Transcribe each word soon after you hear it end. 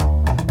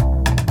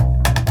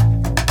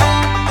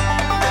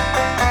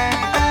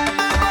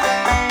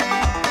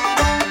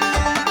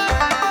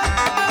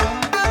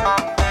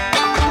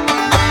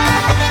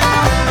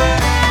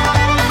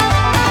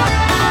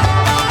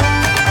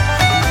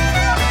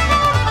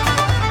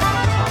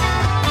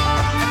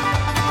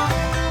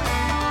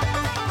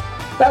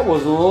That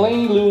was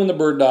Laney Lou and the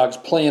Bird Dogs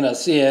playing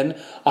us in.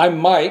 I'm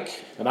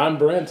Mike. And I'm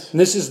Brent. And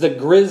this is the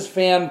Griz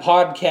Fan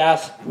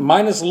Podcast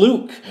minus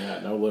Luke.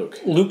 Yeah, no Luke.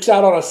 Luke's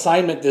out on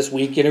assignment this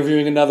week,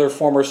 interviewing another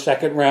former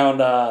second-round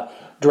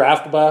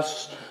draft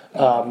bust,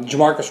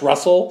 Jamarcus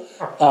Russell.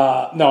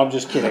 No, I'm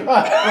just kidding.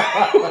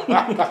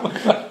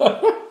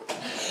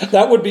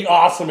 That would be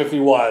awesome if he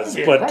was,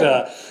 but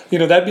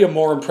that'd be a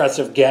more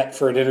impressive get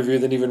for an interview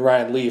than even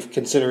Ryan Leaf,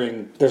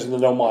 considering there's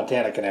no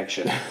Montana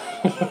connection.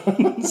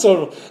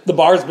 So the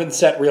bar's been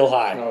set real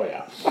high. Oh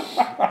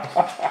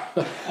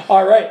yeah.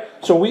 All right,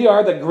 so we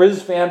are the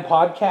Griz Fan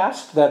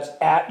Podcast. That's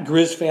at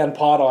Griz Fan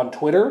Pod on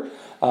Twitter.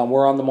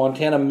 We're on the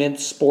Montana Mint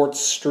Sports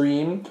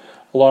stream,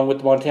 along with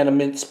the Montana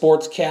Mint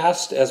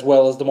Sportscast, as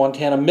well as the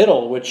Montana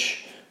Middle,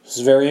 which is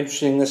very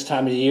interesting this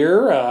time of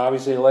year.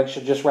 Obviously, the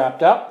election just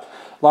wrapped up.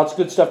 Lots of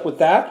good stuff with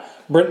that.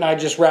 Brent and I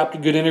just wrapped a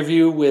good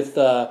interview with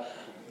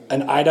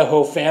an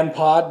Idaho fan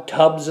pod,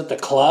 Tubbs at the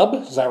Club.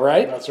 Is that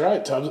right? That's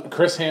right.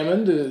 Chris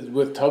Hammond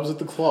with Tubbs at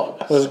the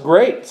Club. It was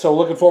great. So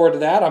looking forward to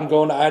that. I'm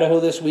going to Idaho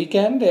this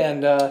weekend,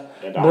 and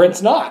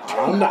Brent's not.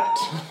 I'm not.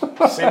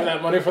 Saving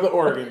that money for the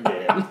Oregon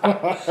game.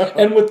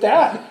 And with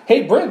that,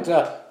 hey, Brent,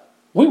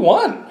 we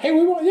won. Hey,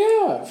 we won.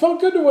 Yeah, it felt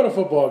good to win a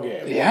football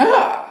game.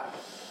 Yeah.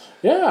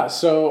 Yeah,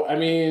 so, I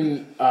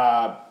mean,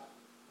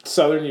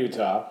 Southern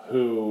Utah,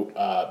 who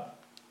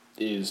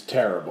is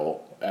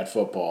terrible at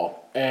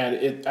football, and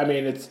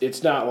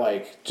it's not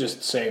like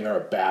just saying they're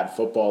a bad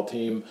football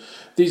team.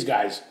 These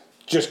guys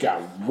just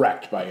got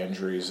wrecked by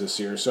injuries this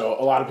year, so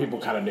a lot of people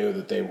kind of knew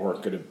that they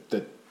weren't going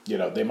to,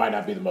 they might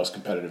not be the most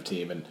competitive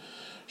team, and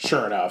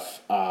sure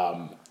enough,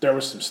 there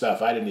was some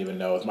stuff I didn't even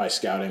know with my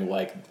scouting,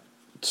 like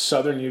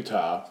Southern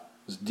Utah's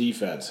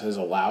defense has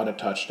allowed a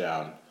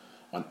touchdown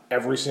on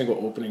every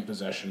single opening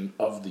possession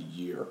of the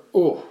year.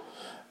 Ooh.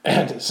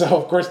 And so,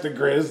 of course, the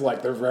Griz,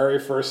 like, their very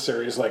first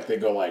series, like, they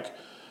go, like,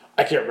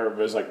 I can't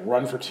remember, it was, like,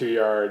 run for 2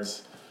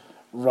 yards,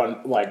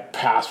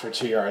 pass for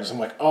 2 yards. I'm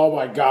like, oh,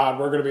 my God,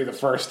 we're going to be the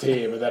first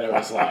team. And then it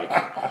was, like,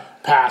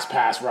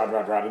 pass, run,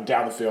 and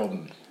down the field,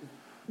 and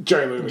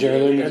Jerry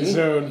Lou and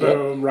soon,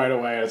 boom, right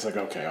away. And it's like,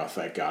 okay, oh,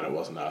 thank God it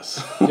wasn't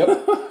us.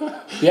 Yep.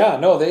 Yeah,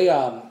 no,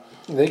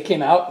 they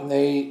came out and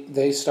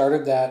they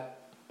started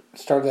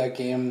that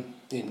game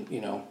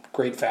in,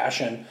 great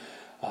fashion.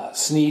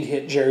 Snead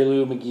hit Jerry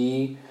Lou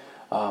McGee,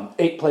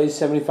 8 plays,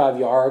 75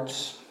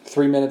 yards,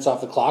 3 minutes off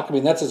the clock. I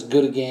mean, that's as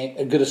good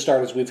a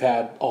start as we've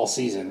had all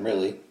season,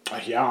 really.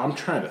 Yeah, I'm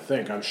trying to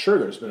think. I'm sure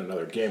there's been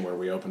another game where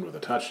we opened with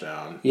a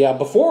touchdown. Yeah,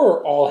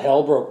 before all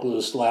hell broke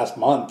loose last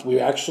month, we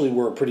actually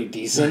were a pretty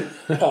decent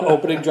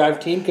opening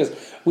drive team because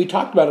we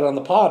talked about it on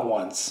the pod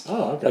once.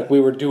 Oh, okay. Like we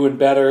were doing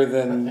better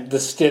than the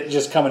Stit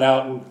just coming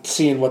out and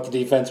seeing what the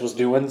defense was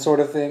doing, sort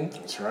of thing.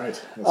 That's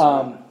right.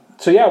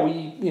 So yeah,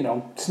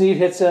 Snead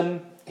hits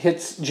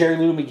Jerry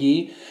Lou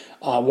McGee.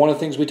 One of the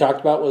things we talked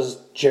about was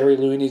Jerry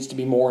Lou needs to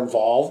be more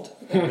involved.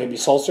 Maybe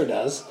Sulcer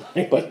does.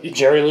 But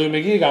Jerry Lou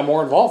McGee got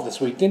more involved this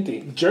week, didn't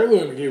he? Jerry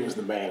Lou McGee was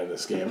the man in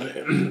this game.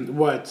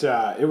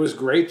 It was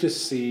great to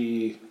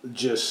see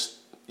just,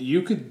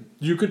 you could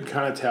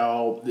kind of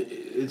tell,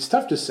 it's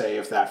tough to say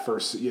if that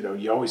first,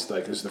 you always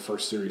think is the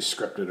first series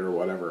scripted or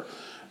whatever.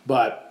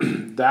 But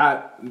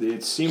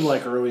it seemed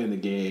like early in the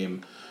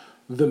game,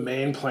 the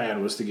main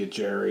plan was to get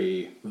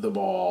Jerry the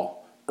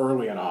ball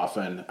early and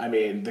often. I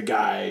mean, the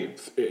guy,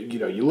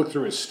 you look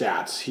through his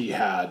stats, he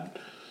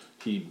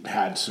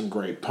had some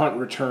great punt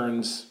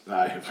returns.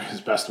 His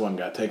best one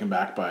got taken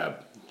back by a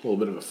little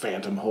bit of a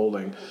phantom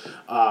holding.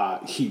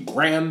 He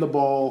ran the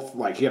ball,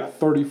 like he had a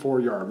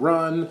 34-yard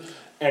run,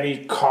 and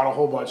he caught a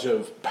whole bunch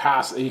of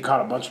passes. He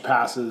caught a bunch of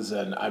passes,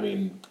 and I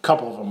mean, a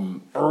couple of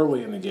them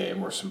early in the game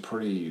were some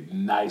pretty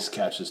nice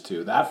catches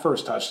too. That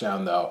first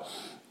touchdown, though,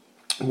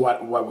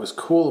 what was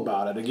cool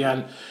about it,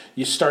 again,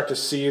 you start to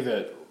see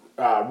that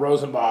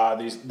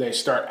Rosenbaugh, they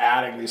start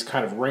adding these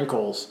kind of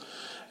wrinkles.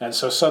 And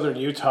so Southern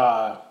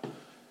Utah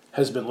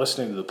has been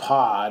listening to the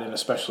pod, and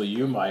especially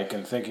you, Mike,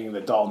 and thinking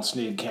that Dalton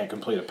Snead can't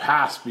complete a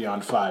pass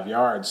beyond 5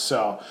 yards.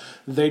 So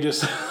they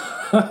just,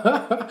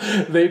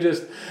 the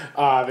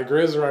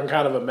Griz run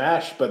kind of a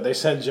mesh, but they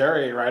send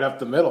Jerry right up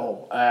the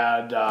middle,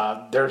 and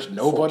there's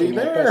nobody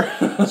there.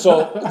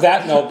 So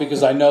that note,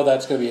 because I know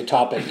that's going to be a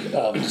topic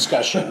of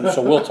discussion,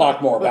 so we'll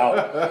talk more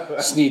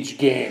about Snead's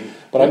game.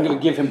 But I'm going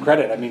to give him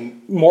credit. I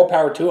mean, more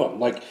power to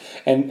him.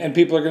 And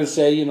people are going to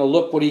say,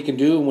 look what he can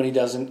do when he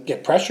doesn't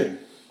get pressured.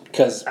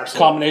 Because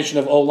combination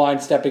of O-line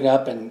stepping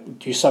up and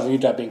Southern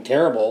Utah being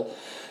terrible,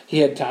 he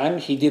had time,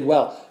 he did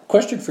well.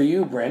 Question for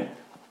you, Brent.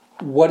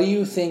 What do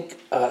you think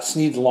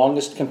Snead's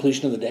longest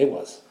completion of the day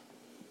was?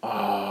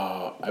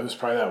 It was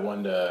probably that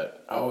one to...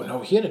 Oh, no,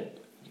 he had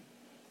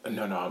a...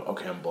 No,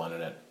 okay, I'm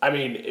blending it. I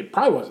mean, it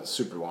probably wasn't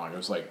super long. It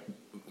was like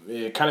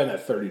kind of in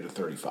that 30 to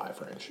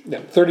 35 range. Yeah,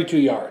 32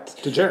 yards.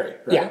 To Jerry,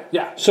 right?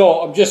 Yeah.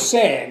 So I'm just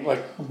saying,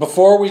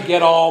 before we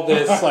get all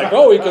this, he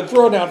can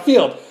throw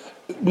downfield,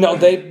 No,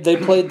 they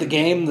played the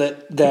game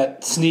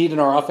that Snead and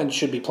our offense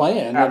should be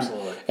playing.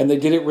 Absolutely. And they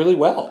did it really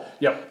well.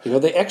 Yep.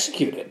 They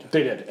executed.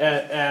 They did.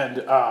 And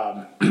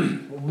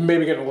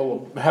maybe getting a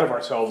little ahead of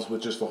ourselves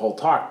with just the whole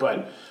talk,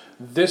 but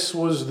this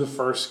was the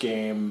first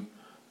game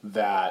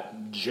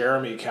that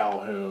Jeremy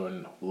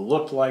Calhoun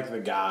looked like the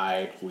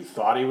guy we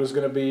thought he was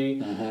going to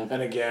be. Mm-hmm.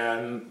 And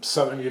again,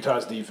 Southern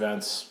Utah's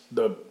defense,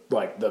 the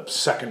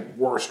second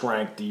worst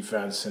ranked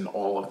defense in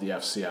all of the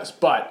FCS.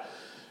 But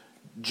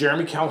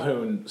Jeremy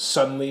Calhoun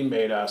suddenly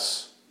made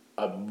us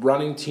a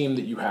running team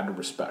that you had to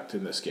respect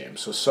in this game.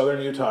 So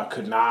Southern Utah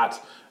could not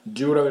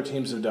do what other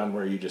teams have done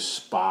where you just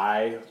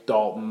spy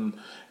Dalton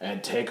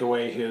and take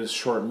away his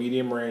short,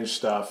 medium range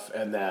stuff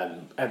and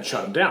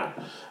shut him down.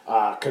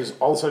 Because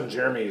all of a sudden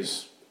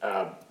Jeremy's,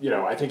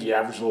 I think he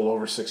averaged a little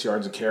over 6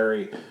 yards a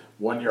carry,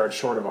 1 yard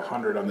short of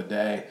 100 on the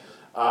day.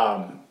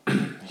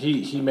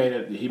 He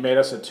made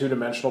us a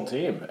two-dimensional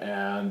team,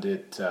 and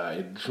it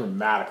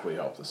dramatically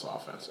helped this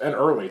offense. And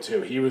early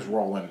too, he was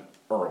rolling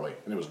early,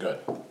 and it was good.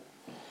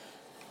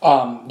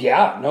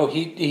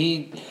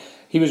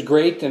 He was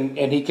great, and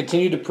he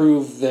continued to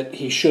prove that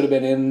he should have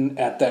been in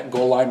at that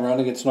goal line run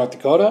against North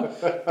Dakota.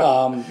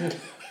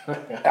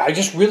 I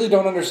just really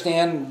don't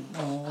understand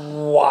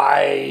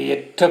why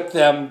it took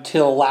them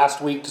till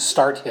last week to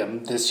start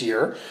him this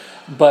year.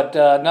 But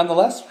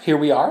nonetheless, here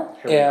we are.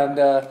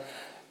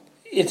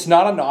 It's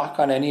not a knock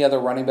on any other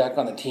running back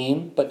on the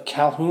team, but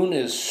Calhoun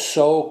is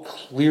so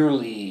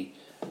clearly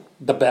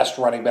the best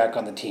running back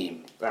on the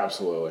team.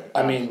 Absolutely.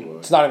 I mean,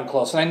 it's not even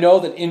close. And I know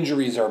that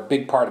injuries are a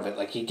big part of it.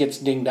 Like, he gets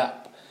dinged up.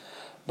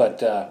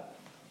 But,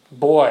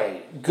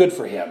 boy, good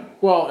for him.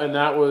 Well, and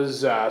that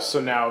was, so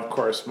now, of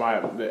course,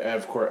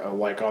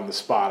 like on the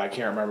spot, I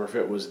can't remember if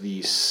it was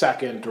the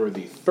second or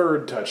the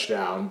third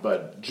touchdown,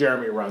 but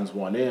Jeremy runs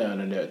one in,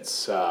 and it's,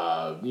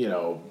 7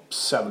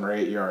 or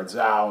 8 yards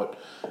out,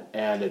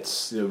 and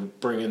it's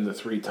bring in the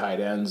three tight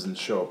ends and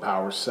show a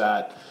power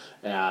set,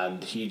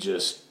 and he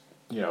just,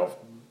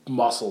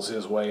 muscles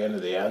his way into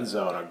the end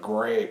zone, a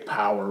great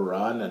power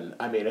run, and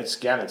I mean, it's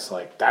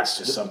like that's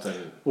just something.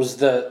 Was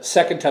the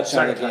second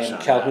touchdown of the game?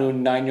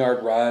 Calhoun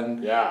 9-yard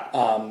run.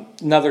 Yeah.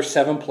 Another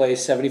 7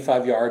 plays,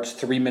 75 yards,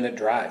 3-minute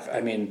drive.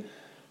 I mean,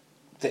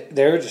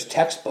 they're just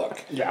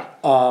textbook. Yeah.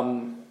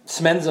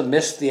 Smenza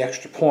missed the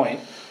extra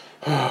point,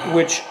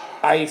 which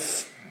I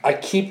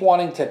keep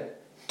wanting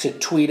to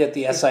tweet at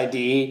the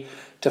SID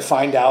to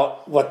find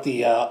out what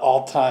the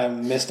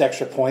all-time missed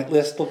extra point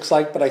list looks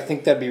like, but I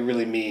think that'd be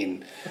really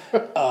mean.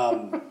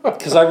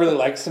 Because I really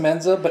like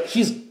Semenza, but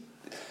he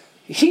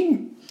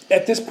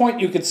at this point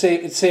you could say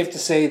it's safe to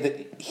say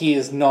that he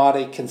is not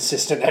a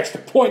consistent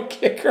extra point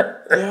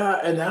kicker. Yeah,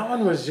 and that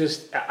one was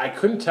just, I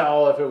couldn't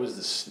tell if it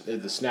was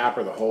the snap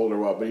or the hold or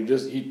what, but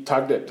he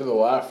tugged it to the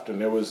left, and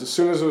it was, as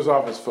soon as it was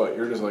off his foot,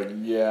 you're just like,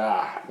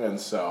 yeah. And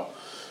so,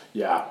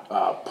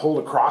 pulled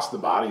across the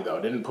body though,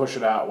 didn't push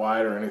it out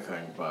wide or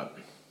anything, but...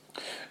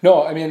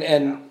 No, I mean,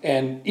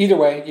 and either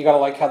way, you got to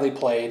like how they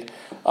played.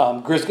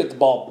 Griz get the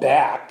ball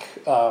back.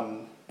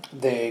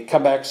 They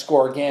come back,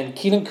 score again.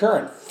 Keenan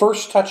Curran,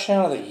 first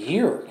touchdown of the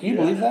year. Can you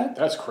believe that?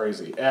 That's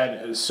crazy.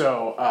 And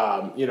so,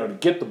 to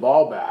get the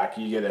ball back,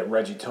 you get it.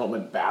 Reggie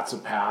Tillman bats a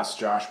pass.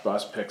 Josh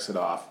Buss picks it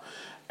off.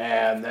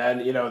 And then,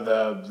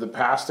 the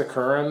pass to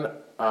Curran,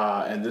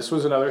 and this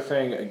was another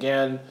thing,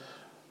 again,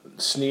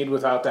 Snead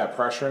without that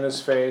pressure in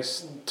his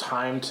face,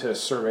 time to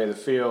survey the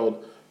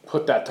field,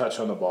 put that touch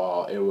on the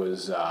ball. It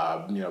was,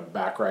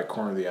 back right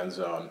corner of the end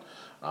zone.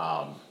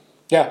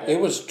 It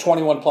was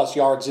 21-plus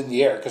yards in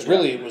the air, because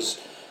really it was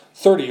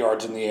 30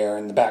 yards in the air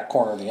in the back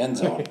corner of the end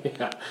zone.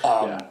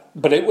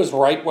 But it was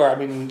right where,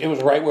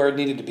 it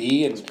needed to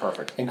be. And, it's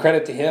perfect. And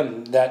credit to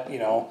him that,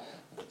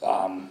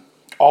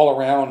 all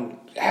around,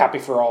 happy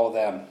for all of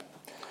them.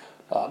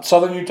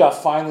 Southern Utah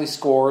finally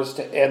scores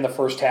to end the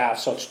first half,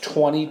 so it's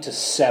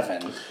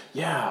 20-7.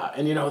 Yeah,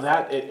 and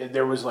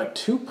there was like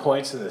 2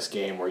 points in this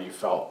game where you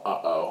felt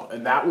uh-oh,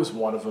 and that was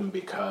one of them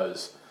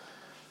because,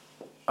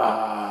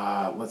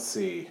 let's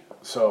see,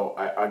 so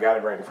I got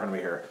it right in front of me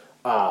here.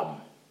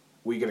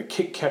 We get a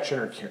kick-catch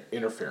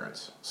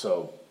interference,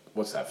 so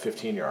what's that,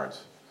 15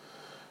 yards?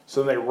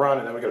 So they run,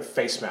 and then we get a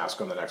face mask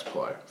on the next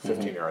play,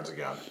 15 yards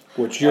again.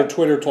 Which your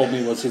Twitter told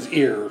me was his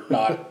ear,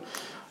 not his face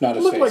mask.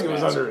 It looked like it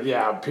was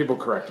under, people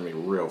corrected me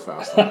real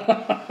fast.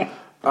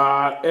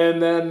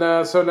 And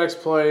then, so next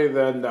play,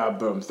 then,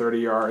 boom, 30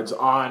 yards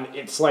on.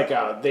 It's like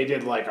they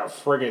did like a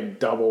friggin'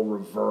 double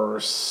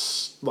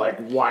reverse, like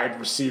wide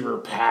receiver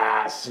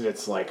pass. And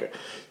it's like,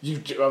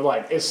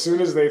 as soon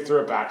as they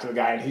threw it back to the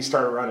guy and he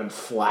started running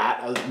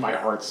flat, my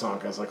heart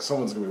sunk. I was like,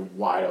 someone's going to be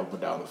wide open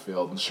down the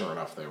field. And sure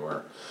enough, they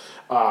were.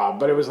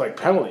 But it was like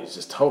penalties,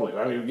 just totally.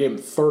 I mean, we gave him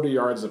 30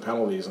 yards of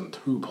penalties in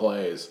 2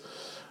 plays.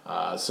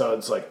 So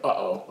it's like,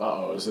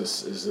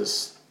 is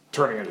this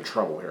turning into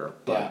trouble here?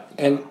 But,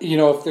 and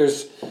if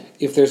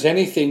there's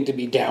anything to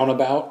be down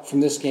about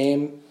from this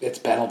game, it's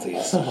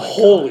penalties.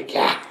 Holy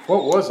cow!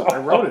 What was it? I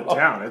wrote it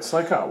down. It's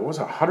like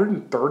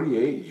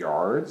 138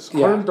 yards,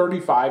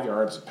 135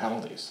 yards of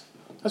penalties.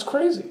 That's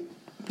crazy.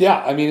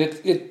 Yeah, I mean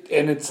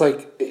it's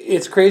like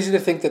it's crazy to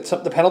think that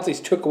the penalties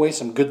took away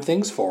some good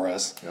things for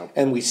us,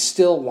 and we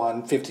still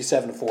won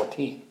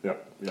 57-14.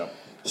 Yep.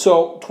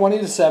 So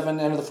 20-7,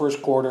 end of the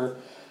first quarter.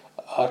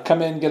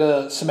 Come in, get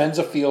a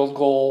Semenza field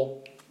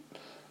goal,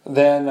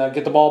 then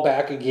get the ball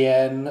back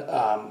again.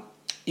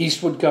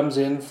 Eastwood comes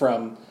in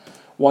from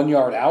 1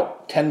 yard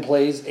out, 10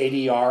 plays, 80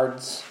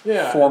 yards,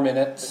 4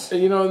 minutes.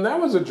 And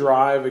that was a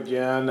drive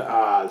again.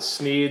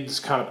 Sneed's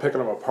kind of picking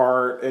them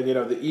apart, and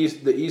the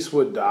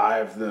Eastwood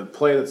dive, the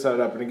play that set it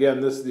up, and again,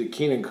 this is the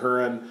Keenan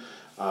Curran,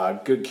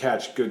 good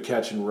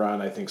catch and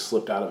run. I think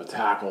slipped out of a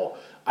tackle.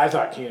 I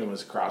thought Keenan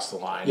was across the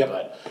line,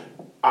 but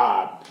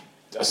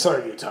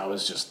Southern Utah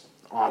was just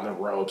on the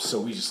ropes,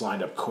 so we just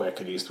lined up quick,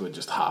 and Eastwood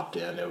just hopped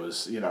in. It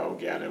was,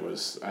 again, it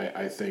was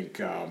I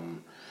think.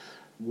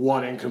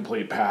 One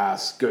incomplete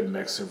pass, good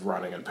mix of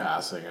running and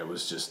passing. It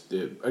was just,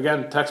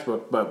 again,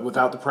 textbook, but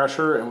without the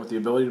pressure and with the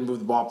ability to move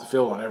the ball up the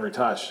field on every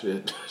touch,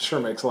 it sure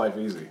makes life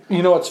easy.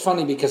 It's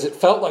funny because it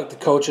felt like the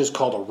coaches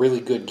called a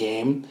really good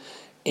game.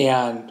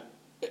 And,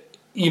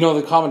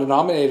 the common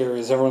denominator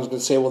is everyone's going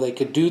to say, well, they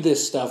could do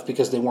this stuff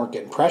because they weren't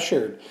getting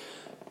pressured.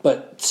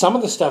 But some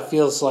of the stuff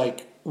feels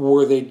like,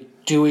 were they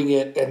doing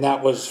it and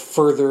that was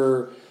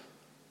further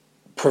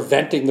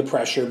preventing the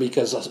pressure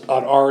because an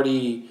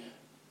already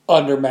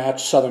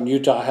undermatched Southern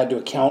Utah had to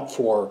account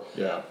for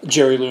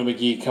Jerry Lou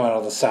McGee coming out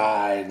of the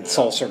side and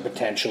Sulcer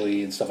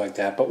potentially and stuff like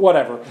that. But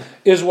whatever,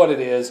 is what it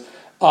is.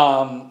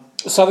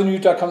 Southern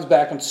Utah comes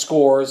back and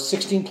scores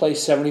 16 play,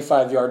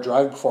 75-yard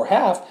drive before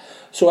half.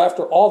 So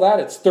after all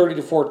that, it's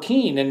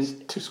 30-14 and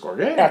 2-score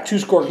game. Yeah,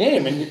 2-score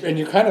game, and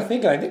you're kind of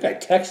thinking. I think I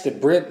texted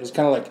Brent. It was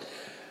kind of like,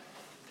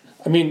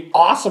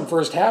 awesome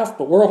first half,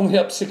 but we're only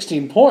up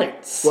 16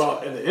 points. Well,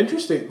 and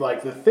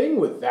the thing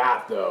with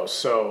that, though,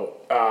 so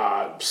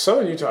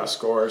Southern Utah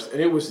scores, and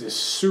it was this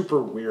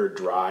super weird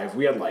drive.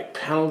 We had,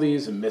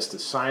 penalties and missed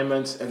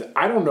assignments, and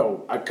I don't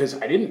know, because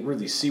I didn't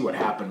really see what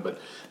happened,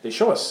 but they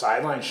show a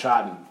sideline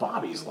shot, and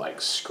Bobby's,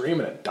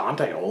 screaming at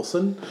Dante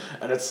Olson,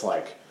 and it's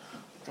like,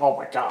 oh,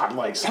 my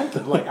God,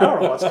 something, I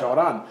don't know what's going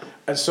on.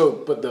 And so,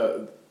 but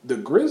the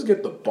Griz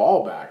get the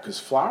ball back because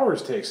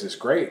Flowers takes this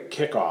great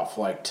kickoff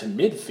to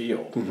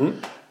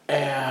midfield,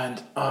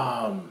 and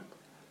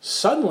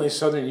suddenly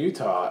Southern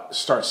Utah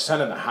starts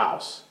sending the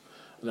house,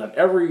 and on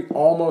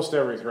almost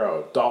every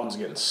throw, Dalton's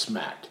getting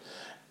smacked,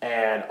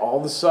 and all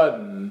of a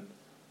sudden,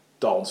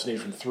 Dalton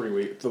Sneed from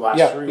the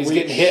last 3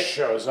 weeks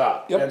shows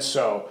up, and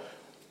so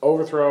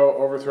overthrow,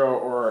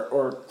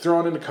 or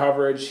thrown into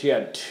coverage. He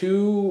had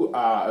 2,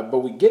 but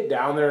we get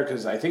down there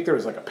because I think there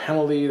was a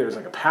penalty. There was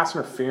a pass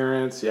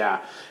interference,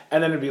 and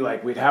then it'd be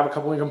we'd have a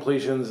couple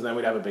incompletions, and then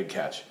we'd have a big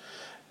catch.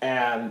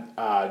 And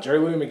Jerry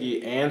Lou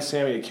McGee and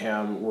Sammy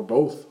DeKem were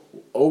both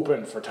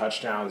open for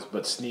touchdowns,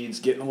 but Sneed's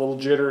getting a little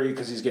jittery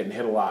because he's getting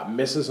hit a lot,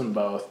 misses them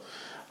both.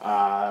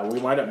 We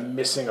wind up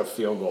missing a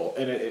field goal,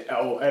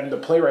 and the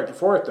play right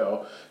before it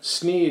though,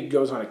 Sneed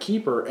goes on a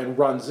keeper and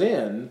runs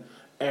in.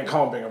 And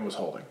Colin Bingham was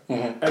holding.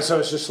 And so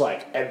it's just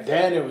and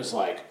then it was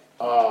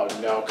oh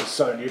no, because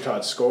Southern Utah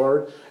had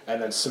scored,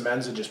 and then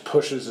Semenza just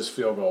pushes this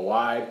field goal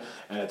wide,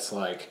 and it's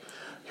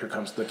here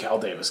comes the Cal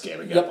Davis game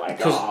again.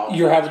 Because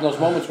you're having those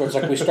moments where it's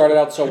we started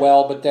out so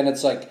well, but then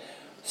it's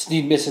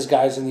Sneed misses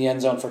guys in the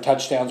end zone for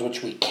touchdowns,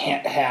 which we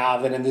can't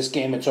have, and in this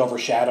game it's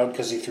overshadowed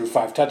because he threw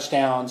 5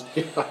 touchdowns.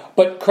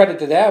 But credit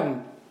to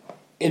them,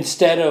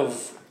 instead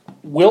of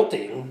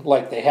wilting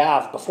like they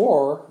have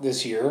before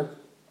this year,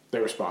 They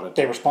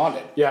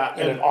responded. Yeah,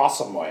 in an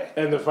awesome way.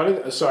 And the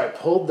funny, so I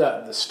pulled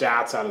the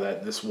stats out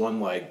of this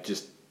one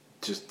just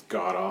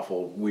god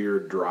awful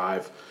weird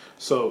drive.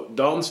 So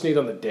Dalton Sneed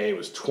on the day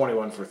was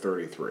 21 for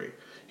 33.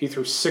 He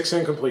threw 6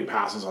 incomplete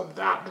passes on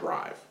that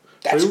drive.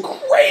 That's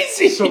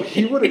crazy. So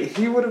he would have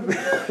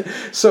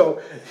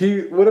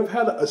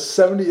had a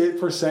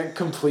 78%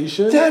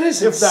 completion. That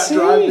is if insane.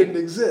 That drive didn't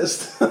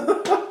exist.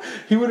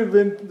 He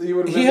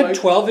had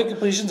 12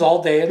 incompletions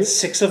all day, and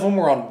 6 of them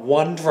were on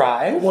one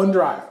drive.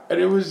 And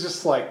it was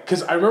just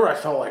because I remember I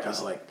felt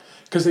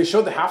because they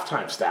showed the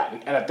halftime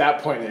stat, and at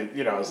that point, it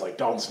was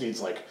Dalton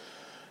Sneed's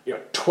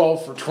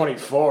 12 for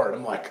 24,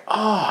 and I'm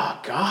oh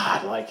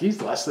God, he's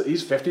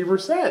he's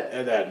 50%,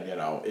 and then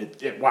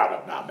it wound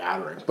up not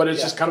mattering, but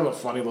it's just kind of a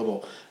funny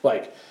little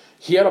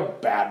he had a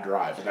bad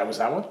drive, and that was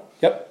that one.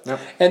 Yep.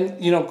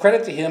 And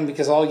credit to him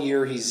because all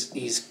year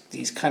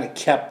he's kind of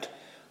kept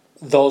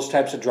those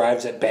types of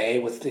drives at bay,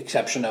 with the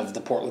exception of the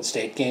Portland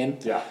State game.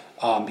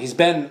 He's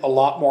been a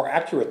lot more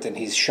accurate than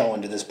he's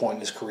shown to this point in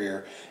his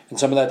career, and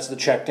some of that's the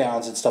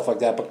checkdowns and stuff like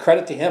that. But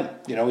credit to him,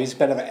 he's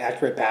been an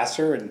accurate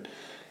passer, and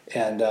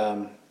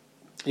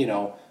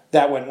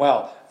that went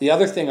well. The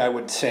other thing I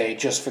would say,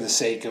 just for the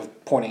sake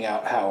of pointing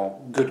out how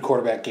good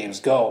quarterback games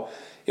go,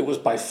 it was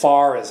by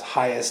far his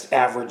highest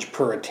average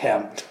per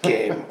attempt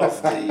game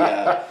of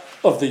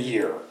the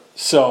year.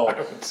 So, I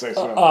would say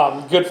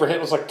so. Good for him.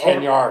 It was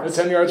 10 yards.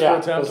 10 yards per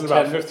attempt and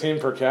about 15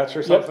 per catch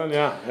or something.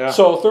 Yep. Yeah.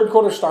 So third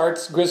quarter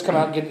starts. Griz come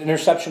out and get an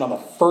interception on the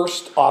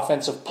first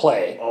offensive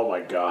play. Oh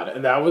my God!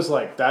 And that was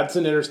that's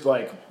an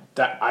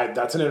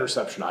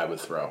interception I would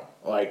throw.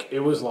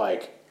 It was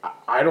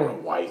I don't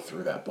know why he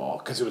threw that ball,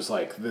 because it was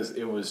like this.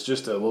 It was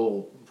just a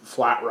little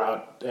flat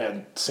route,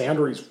 and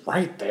Sandry's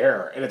right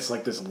there, and it's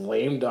like this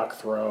lame duck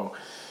throw.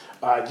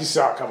 You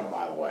saw it coming a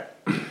mile away.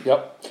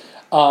 Yep.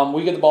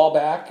 We get the ball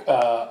back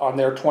on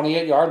their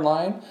 28-yard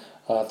line.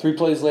 3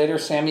 plays later,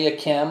 Sammy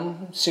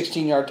Akem,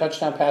 16-yard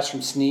touchdown pass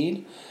from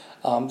Snead.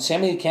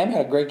 Sammy Akem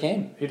had a great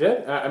game. He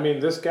did. I mean,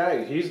 this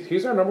guy,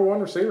 he's our number 1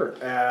 receiver,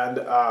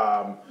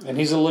 and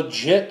he's a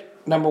legit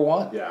number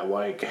 1. Yeah,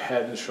 like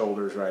head and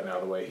shoulders right now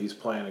the way he's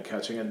playing and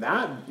catching, and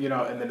that,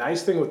 and the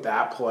nice thing with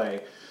that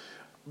play.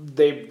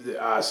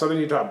 Southern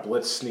Utah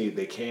blitzed Snead.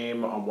 They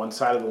came on one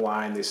side of the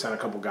line. They sent a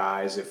couple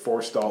guys. They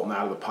forced Dalton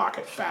out of the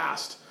pocket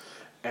fast.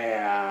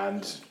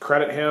 And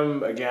credit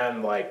him,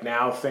 again, like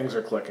now things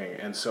are clicking.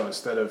 And so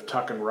instead of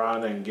tuck and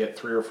run and get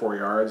 3 or 4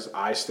 yards,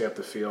 I stay up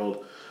the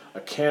field.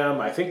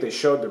 Akem, I think they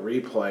showed the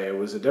replay. It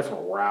was a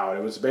different route.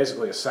 It was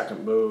basically a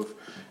second move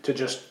to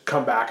just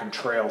come back and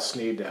trail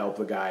Snead to help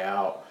the guy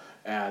out.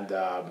 And,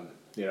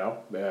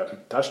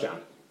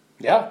 touchdown.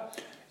 Yeah,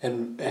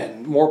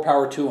 and more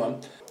power to him.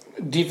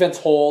 Defense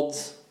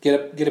holds,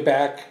 get it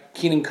back.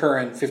 Keenan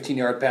Curran,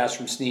 15-yard pass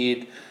from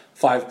Snead,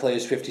 5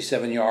 plays,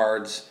 57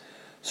 yards.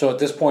 So at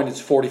this point,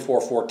 it's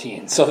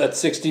 44-14. So that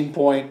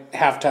 16-point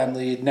halftime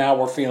lead, now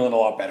we're feeling a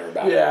lot better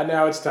about it. Yeah,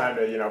 now it's time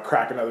to,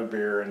 crack another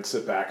beer and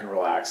sit back and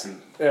relax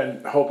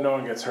and hope no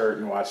one gets hurt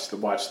and watch the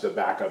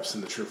backups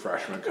and the true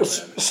freshmen come in.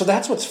 So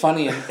that's what's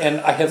funny,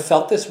 and I have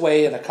felt this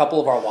way in a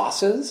couple of our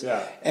losses.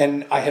 Yeah.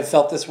 And I have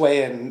felt this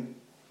way in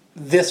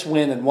this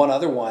win and one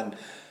other one.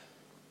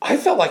 I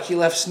felt like he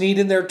left Snead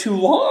in there too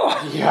long.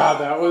 Yeah,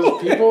 that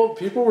was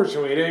people were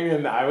tweeting,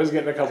 and I was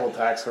getting a couple of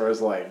texts where I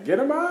was like, "Get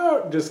him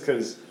out!" Just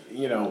because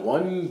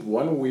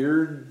one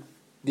weird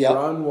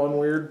run, one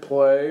weird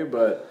play,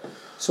 but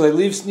so they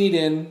leave Snead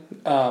in,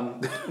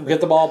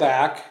 get the ball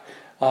back.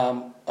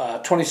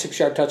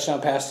 26-yard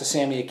touchdown pass to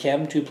Sammy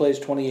Akem, 2 plays,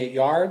 28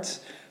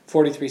 yards,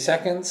 43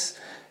 seconds,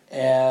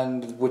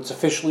 and it's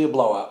officially a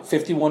blowout,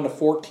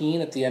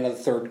 51-14 at the end of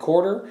the third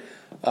quarter.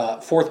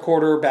 Fourth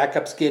quarter,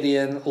 backups get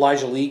in.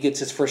 Elijah Lee gets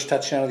his first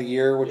touchdown of the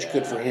year, which is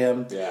good for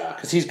him. Yeah.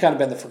 Because he's kind of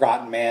been the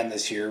forgotten man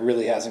this year.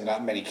 Really hasn't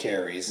gotten many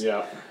carries.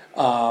 Yeah.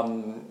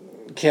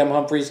 Cam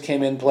Humphreys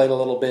came in, played a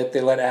little bit.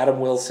 They let Adam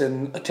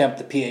Wilson attempt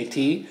the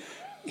PAT.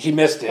 He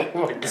missed it.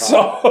 Oh my God.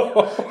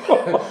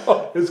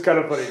 So it's kind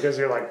of funny because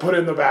you're like, put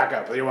in the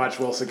backup. And you watch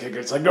Wilson kick it.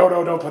 It's like, no,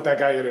 don't put that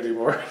guy in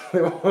anymore. I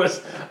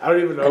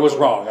don't even know. I was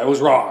wrong. I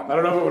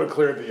don't know if it would have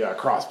cleared the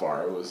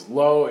crossbar. It was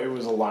low. It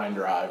was a line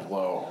drive,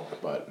 low.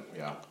 But,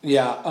 yeah.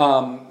 Yeah.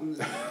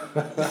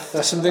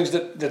 Some things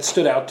that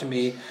stood out to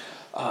me.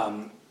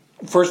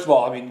 First of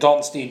all,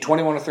 Dalton Snead,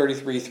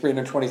 21-33,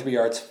 323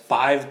 yards,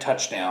 5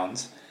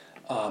 touchdowns.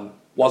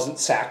 Wasn't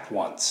sacked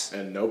once.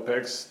 And no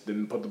picks.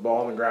 Didn't put the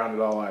ball on the ground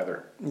at all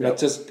either.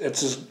 Yep.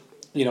 It's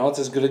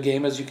as good a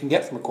game as you can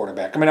get from a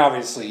quarterback.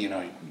 Obviously,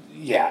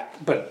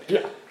 but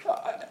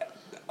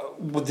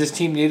this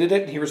team needed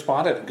it, and he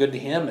responded, and good to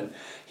him. And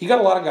he got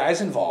a lot of guys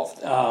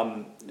involved.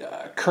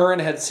 Curran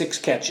had 6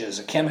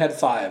 catches. Akem had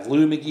 5.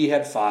 Lou McGee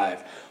had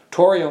 5.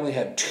 Torrey only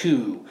had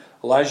 2.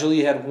 Elijah Lee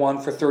had 1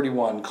 for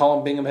 31.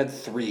 Colin Bingham had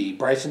 3.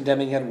 Bryson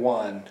Deming had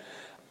 1.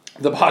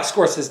 The box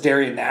score says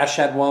Darian Nash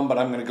had 1, but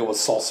I'm going to go with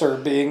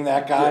Sulcer being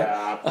that guy.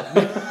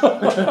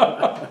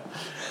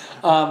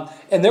 Yeah.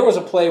 And there was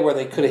a play where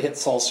they could have hit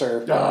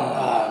Sulcer,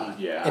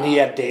 and he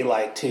had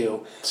daylight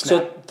too.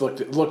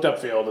 Looked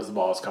upfield as the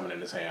ball was coming in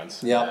his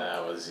hands. Yeah,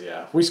 that was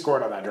We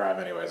scored on that drive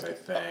anyways, I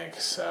think.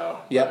 So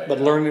but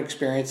learning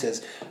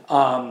experiences.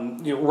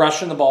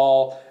 Rushing the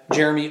ball.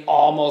 Jeremy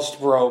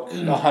almost broke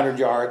 100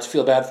 yards.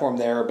 Feel bad for him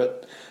there,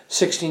 but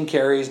 16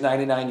 carries,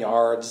 99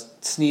 yards.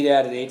 Snead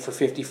added 8 for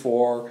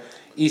 54.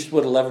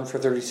 Eastwood 11 for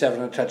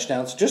 37 and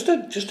touchdowns. Just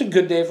a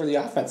good day for the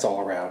offense all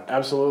around.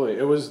 Absolutely,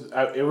 it was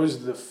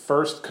the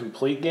first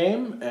complete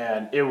game,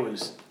 and it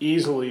was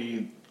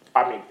easily.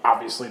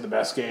 Obviously the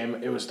best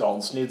game. It was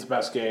Dalton Snead's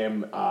best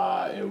game.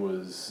 It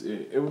was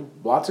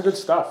lots of good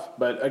stuff.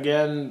 But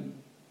again,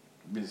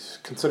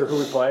 consider who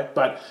we play.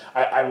 But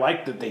I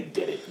like that they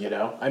did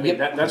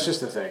it. That's just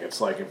the thing.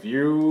 It's like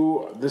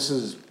this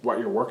is what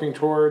you're working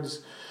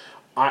towards.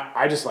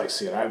 I just like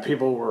seeing it.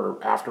 People were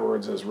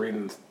afterwards, I was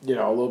reading, a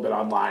little bit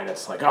online.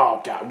 It's like,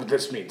 oh God,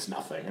 this means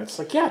nothing. It's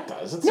like, yeah, it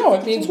does.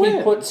 It means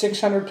we put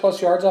 600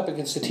 plus yards up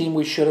against a team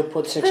we should have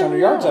put 600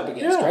 yards up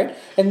against, right?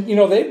 And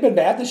they've been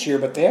bad this year,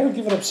 but they haven't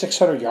given up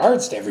 600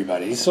 yards to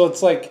everybody. So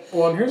it's like,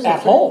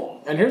 home.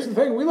 And here's the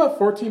thing: we left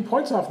 14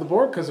 points off the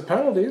board because of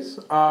penalties.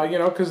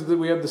 Because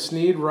we had the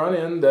Snead run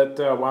in that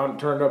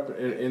turned up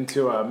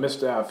into a missed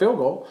field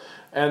goal.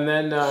 And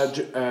then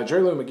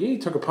Jerry Lou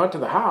McGee took a punt to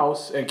the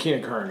house, and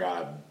Keenan Curran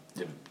got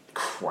a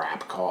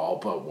crap call,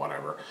 but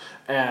whatever.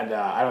 And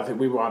I don't think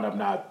we wound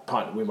up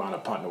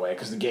punting away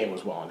because the game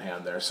was well in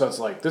hand there. So it's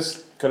like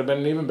this could have been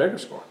an even bigger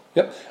score.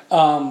 Yep.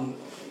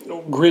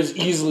 Griz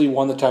easily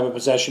won the time of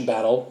possession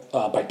battle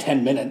by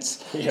 10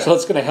 minutes. Yeah. So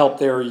that's going to help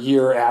their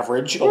year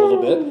average a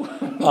little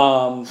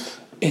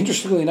bit.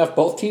 Interestingly enough,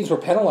 both teams were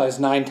penalized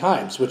 9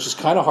 times, which is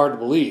kind of hard to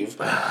believe.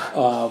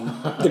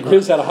 The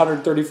Griz had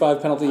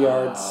 135 penalty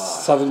yards.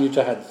 Southern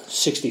Utah had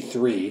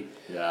 63.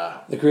 Yeah.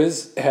 The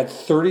Griz had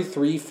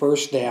 33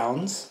 first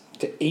downs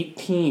to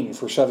 18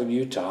 for Southern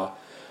Utah.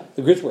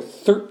 The Griz were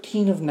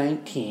 13 of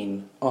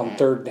 19 on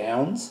third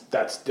downs.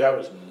 That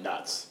was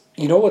nuts.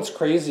 You know what's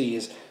crazy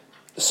is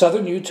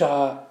Southern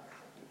Utah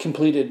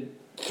completed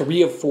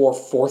 3 of 4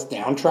 fourth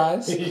down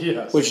tries,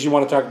 Yes. which you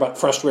want to talk about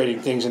frustrating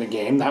things in a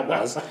game. That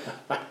was.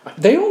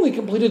 They only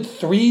completed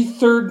 3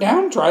 third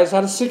down tries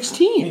out of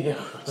 16. Yeah.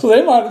 So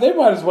they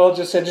might as well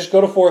just say, just go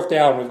to fourth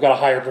down. We've got a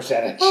higher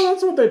percentage. Well,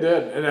 that's what they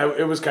did. And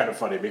it was kind of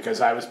funny because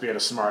I was being a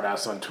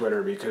smartass on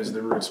Twitter because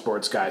the Root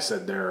Sports guy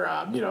said their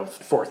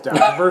fourth down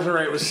conversion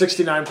rate was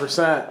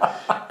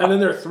 69%. And then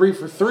they're 3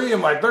 for 3.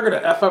 I'm like, they're going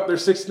to F up their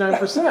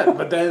 69%.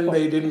 But then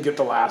they didn't get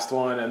the last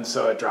one, and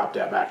so it dropped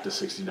that back to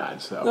 69.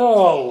 So.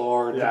 Oh,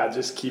 Lord. Yeah,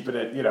 just keeping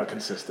it,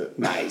 consistent.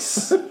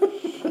 Nice.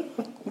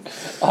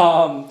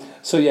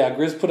 So, yeah,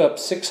 Griz put up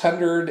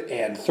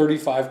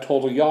 635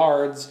 total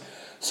yards.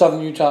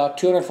 Southern Utah,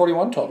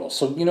 241 total.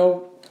 So,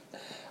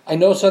 I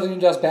know Southern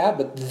Utah's bad,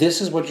 but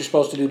this is what you're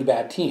supposed to do to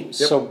bad teams.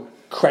 Yep. So,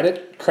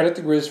 credit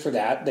the Griz for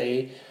that.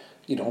 They,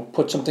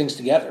 put some things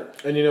together.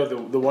 And,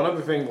 the one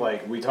other thing,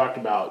 like we talked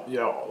about,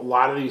 a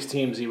lot of these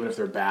teams, even if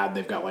they're bad,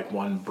 they've got like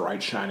one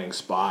bright shining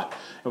spot.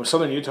 And with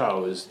Southern Utah,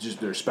 it was just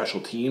their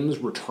special teams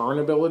return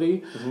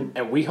ability. Mm-hmm.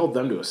 And we held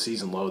them to a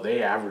season low.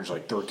 They averaged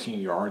like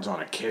 13 yards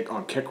on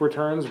kick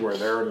returns, where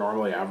they're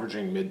normally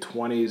averaging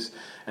mid-20s,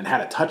 and had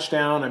a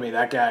touchdown. I mean,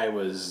 that guy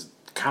was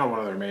kind of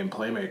one of their main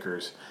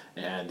playmakers.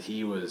 And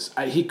he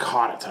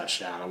caught a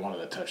touchdown on one of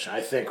the touchdowns,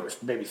 I think, or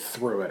maybe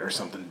threw it or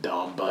something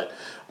dumb. But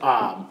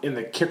in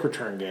the kick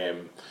return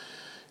game,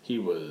 he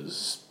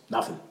was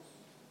nothing.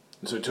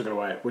 And so he took it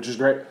away, which is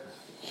great.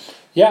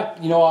 Yeah,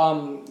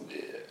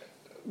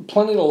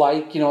 plenty to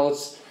like.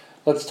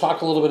 Let's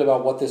talk a little bit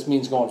about what this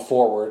means going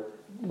forward.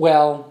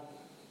 Well,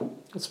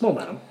 it's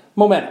momentum.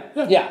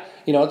 Yeah.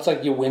 It's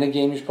like you win a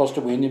game you're supposed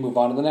to win, you move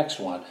on to the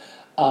next one.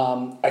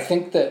 I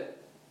think that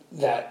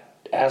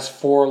as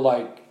for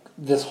like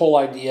this whole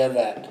idea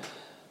that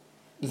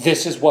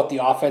this is what the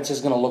offense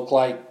is going to look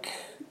like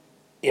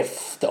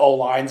if the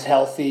O-line's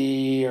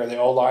healthy or the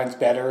O-line's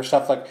better or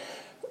stuff, like,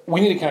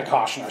 we need to kind of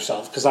caution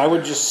ourselves, because I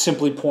would just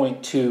simply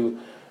point to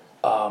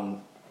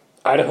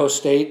Idaho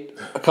State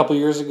a couple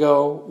years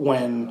ago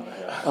when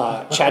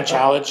Chad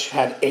Chalich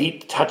had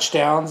 8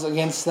 touchdowns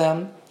against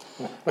them.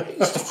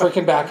 He's the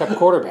freaking backup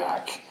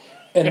quarterback.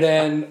 And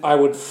then I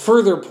would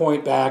further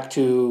point back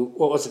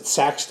to,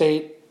 Sac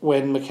State,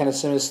 when McKenna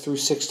Simmons threw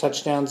 6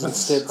 touchdowns and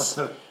sits.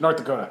 North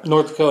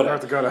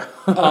Dakota.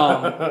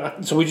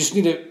 So we just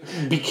need to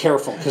be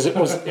careful, because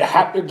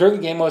during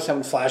the game I was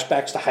having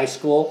flashbacks to high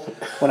school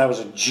when I was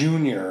a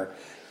junior,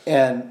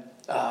 and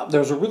there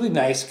was a really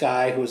nice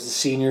guy who was the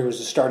senior, who was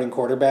the starting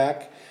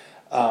quarterback,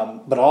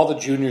 but all the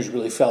juniors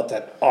really felt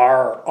that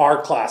our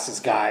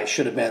class's guy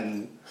should have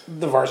been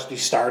the varsity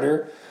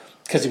starter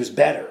because he was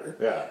better.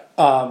 Yeah.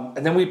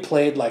 And then we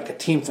played like a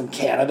team from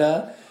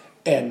Canada,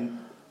 and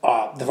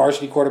the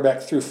varsity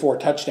quarterback threw 4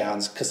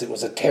 touchdowns because it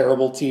was a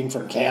terrible team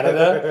from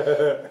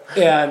Canada.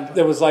 And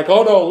it was like,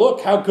 oh no,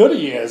 look how good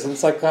he is. And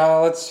it's like,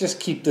 let's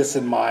just keep this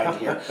in mind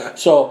here.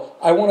 So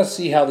I want to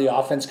see how the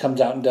offense comes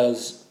out and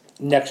does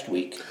next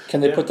week.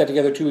 Can they put that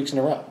together 2 weeks in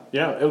a row?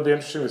 Yeah, it'll be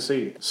interesting to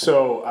see.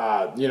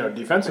 So,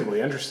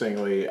 defensively,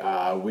 interestingly,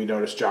 we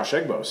noticed Josh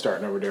Egbo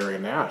starting over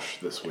Darian Nash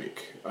this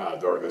week,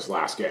 or this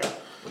last game.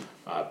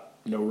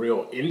 No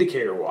real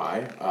indicator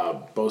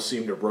why. Both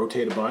seemed to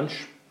rotate a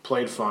bunch.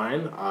 Played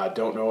fine.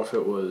 Don't know if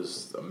it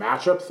was a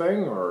matchup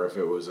thing or if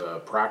it was a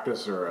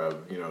practice or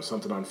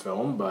something on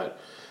film, but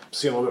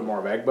seeing a little bit more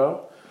of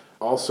Egbo.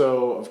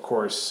 Also, of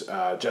course,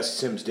 Jesse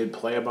Sims did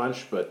play a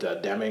bunch, but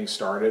Deming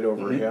started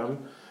over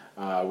him.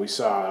 We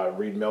saw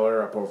Reed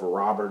Miller up over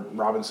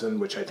Robinson,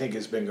 which I think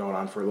has been going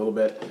on for a little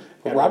bit.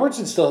 But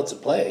Robertson still had some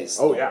plays.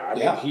 Oh, yeah. I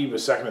mean, he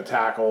was second in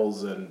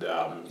tackles, and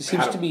he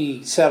seems to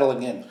be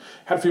settling in.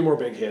 Had a few more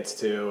big hits,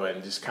 too,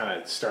 and just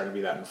kind of starting to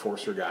be that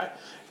enforcer guy.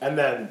 And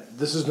then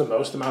this is the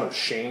most amount of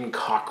Shane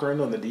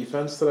Cochran on the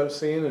defense that I've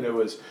seen,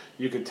 and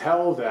you could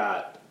tell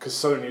that because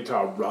Southern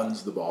Utah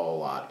runs the ball a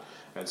lot.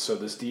 And so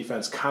this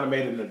defense kind of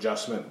made an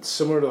adjustment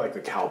similar to like the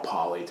Cal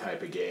Poly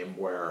type of game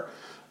where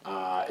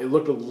it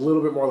looked a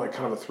little bit more like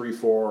kind of a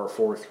 3-4 or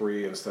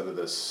 4-3 instead of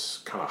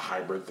this kind of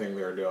hybrid thing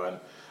they were doing.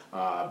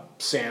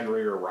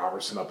 Sandry or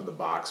Robertson up in the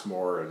box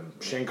more, and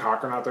Shane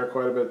Cochran out there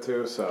quite a bit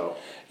too. So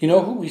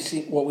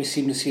what we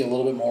seem to see a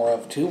little bit more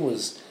of too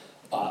was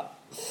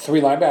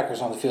 3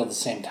 linebackers on the field at the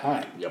same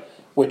time. Yep.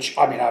 Which,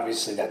 I mean,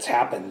 obviously that's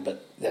happened,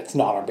 but that's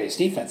not our base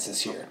defense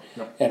this year.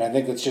 Yep. And I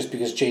think that's just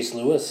because Jace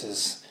Lewis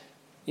has,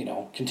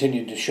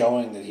 continued to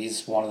showing that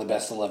he's one of the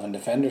best 11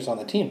 defenders on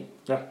the team.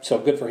 Yeah. So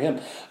good for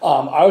him.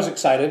 I was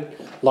excited.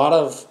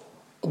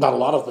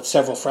 But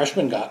several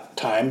freshmen got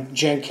time.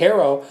 Jan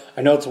Caro,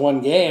 I know it's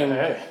one game,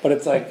 but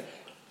it's like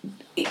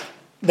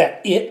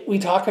that we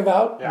talk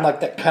about, Yeah.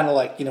 like that kind of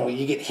like,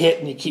 you get hit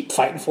and you keep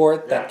fighting for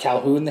it, that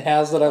Calhoun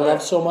has that I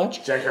love so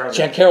much. Jack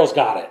Carroll's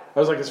got it. That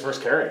was like his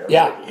first carry. He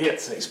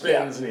hits and he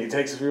spins and he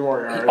takes a few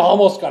more yards. He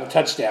almost got a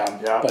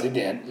touchdown, but he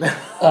didn't.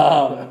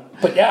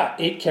 But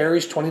 8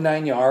 carries,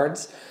 29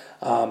 yards.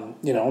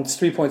 It's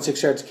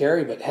 3.6 yards a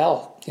carry, but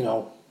hell,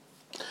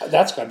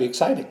 that's got to be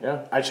exciting.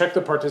 Yeah, I checked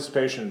the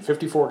participation.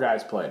 54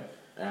 guys played.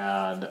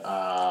 And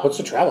what's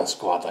the travel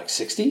squad, like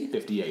 60?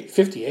 58.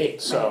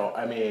 58. So,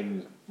 I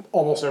mean,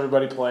 almost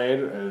everybody played,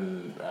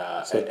 and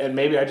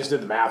maybe I just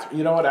did the math.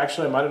 You know what?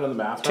 Actually, I might have done the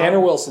math. Tanner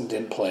Wilson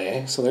didn't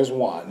play, so there's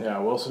one. Yeah,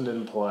 Wilson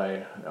didn't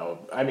play. No,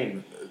 I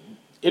mean,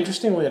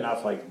 interestingly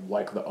enough,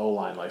 like the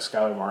O-line, like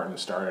Skylar Martin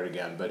started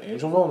again, but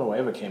Angel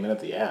Villanueva came in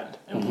at the end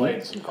and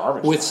played some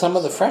garbage with some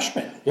of the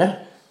freshmen. Yeah,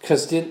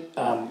 because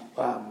Anderson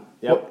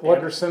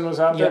was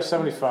out there,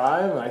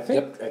 75, and I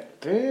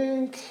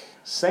think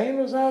Sane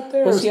was out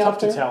there. It was tough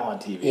to tell on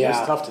TV. Yeah. It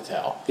was tough to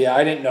tell. Yeah,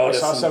 I didn't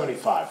notice. I saw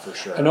 75 for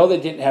sure. I know they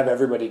didn't have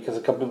everybody because a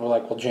couple people were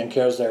like, well,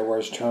 Jancaro's there,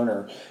 where's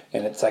Turner?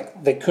 And it's like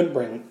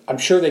I'm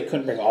sure they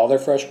couldn't bring all their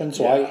freshmen,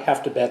 so I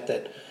have to bet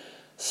that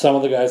some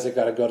of the guys that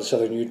got to go to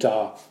Southern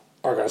Utah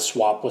are going to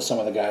swap with some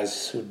of the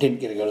guys who didn't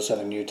get to go to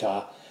Southern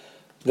Utah.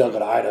 They'll go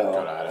to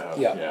Idaho.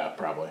 Yeah,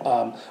 probably.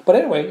 But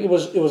anyway, it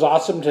was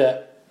awesome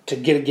to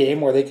get a game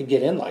where they could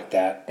get in like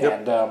that,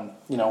 and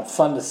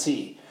fun to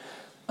see.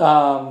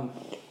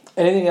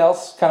 Anything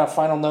else? Kind of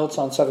final notes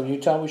on Southern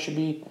Utah we should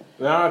be?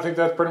 No, I think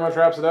that pretty much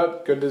wraps it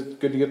up. Good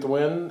to get the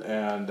win,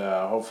 and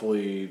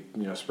hopefully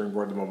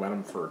springboard the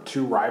momentum for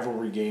 2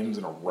 rivalry games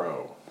in a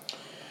row.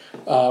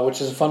 Which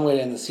is a fun way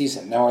to end the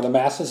season. Now, are the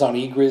masses on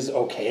Griz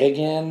okay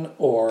again,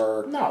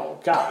 or no?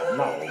 God,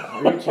 no!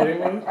 Are you kidding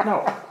me?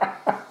 No.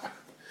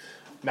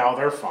 No,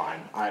 they're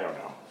fine. I don't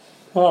know.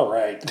 All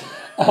right.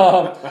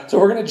 So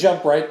we're going to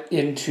jump right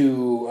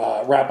into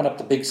wrapping up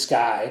the Big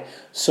Sky.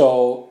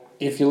 So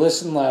if you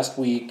listened last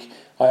week,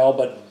 I all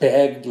but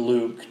begged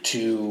Luke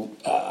to,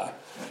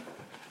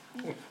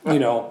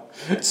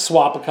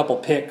 swap a couple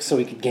picks so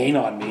he could gain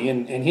on me,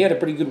 and he had a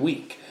pretty good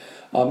week.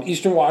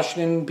 Eastern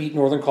Washington beat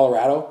Northern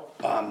Colorado,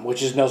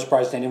 which is no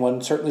surprise to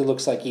anyone. Certainly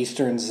looks like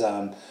Eastern's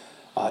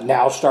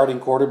now starting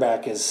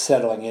quarterback is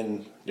settling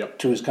in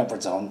to his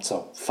comfort zone,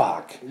 so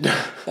fuck.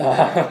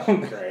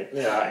 Great.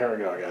 Yeah, here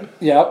we go again.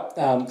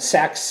 Yep.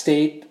 Sac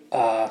State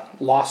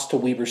lost to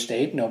Weber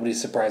State.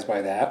 Nobody's surprised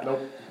by that. Nope.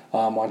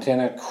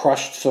 Montana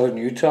crushed Southern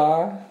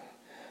Utah.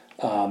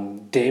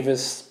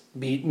 Davis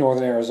beat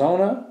Northern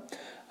Arizona.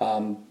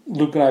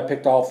 Luke and I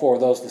picked all 4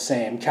 of those the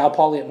same. Cal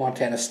Poly at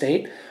Montana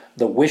State.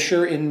 The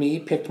Wisher in me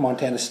picked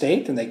Montana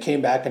State, and they came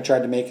back and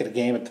tried to make it a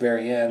game at the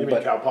very end. You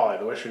mean Cal Poly?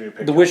 The Wisher you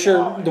picked. The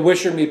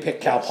Wisher and me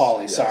picked Cal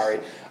Poly. Yes. Sorry,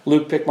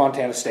 Luke picked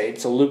Montana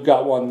State, so Luke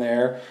got one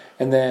there,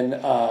 and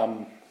then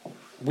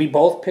we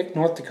both picked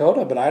North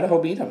Dakota, but Idaho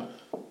beat them.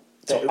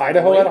 So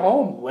Idaho at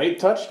home. Late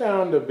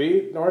touchdown to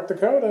beat North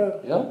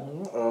Dakota. Yep.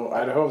 Oh,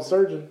 Idaho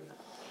surgeon.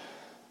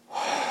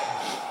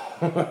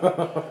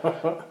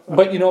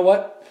 But you know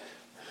what?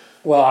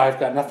 Well, I've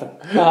got nothing.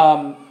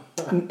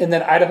 And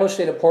then Idaho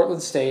State at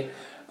Portland State.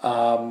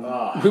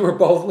 We were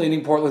both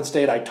leaning Portland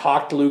State. I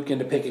talked Luke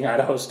into picking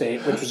Idaho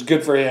State, which was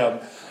good for him.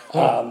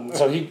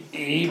 So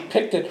he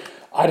picked it.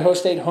 Idaho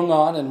State hung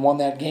on and won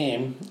that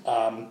game.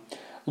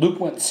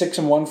 Luke went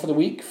 6-1 for the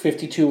week,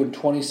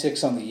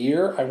 52-26 on the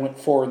year. I went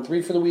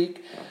 4-3 for the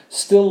week,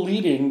 still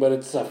leading, but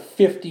it's a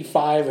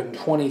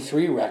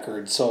 55-23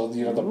 record. So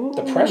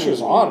the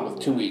pressure's on with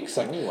 2 weeks.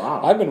 Like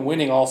I've been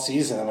winning all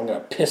season, and I'm going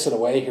to piss it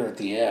away here at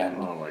the end.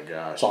 Oh my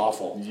gosh, it's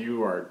awful.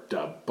 You are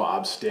a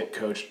Bob Stitt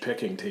coached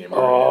picking team.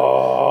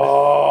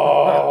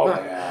 Oh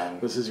man,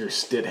 this is your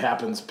Stitt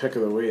happens pick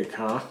of the week,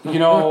 huh? Did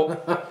you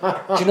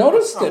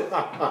notice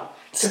that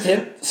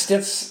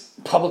Stitt's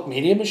public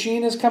media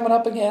machine is coming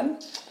up again?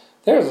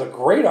 There's a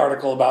great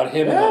article about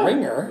him in the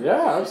Ringer.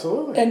 Yeah,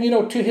 absolutely. And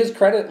to his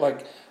credit,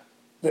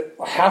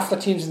 half the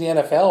teams in the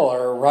NFL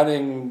are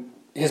running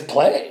his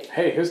play.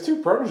 Hey, his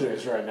 2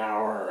 proteges right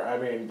now are,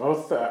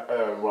 both,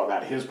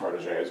 not his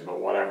proteges,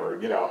 but whatever.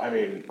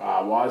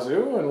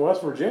 Wazoo and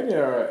West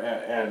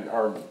Virginia and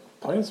are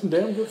playing some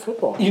damn good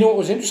football. What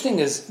was interesting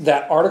is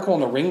that article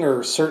in the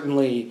Ringer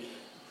certainly.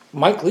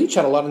 Mike Leach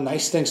had a lot of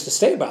nice things to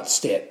say about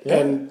Stitt. Yeah.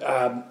 And,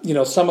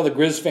 some of the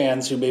Griz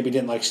fans who maybe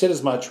didn't like Stitt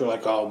as much were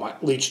like, oh,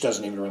 Leach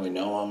doesn't even really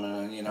know him.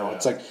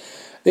 It's like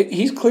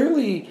he's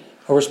clearly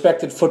a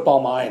respected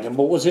football mind. And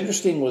what was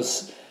interesting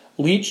was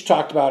Leach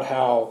talked about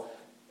how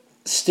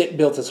Stitt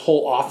built his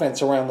whole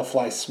offense around the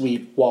fly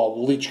sweep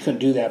while Leach couldn't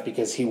do that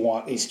because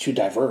he's too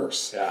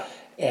diverse. Yeah.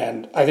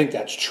 And I think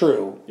that's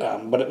true,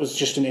 but it was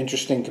just an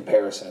interesting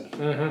comparison.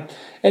 Mm-hmm.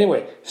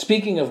 Anyway,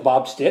 speaking of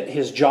Bob Stitt,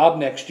 his job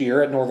next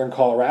year at Northern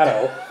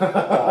Colorado,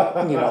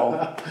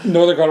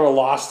 Northern Colorado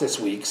lost this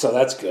week, so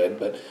that's good.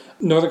 But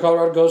Northern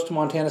Colorado goes to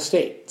Montana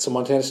State. So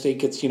Montana State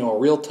gets, a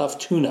real tough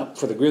tune-up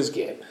for the Griz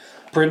game.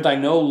 Brent, I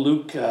know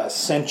Luke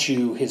sent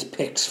you his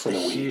picks for the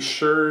week. He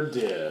sure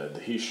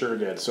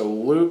did. So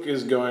Luke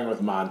is going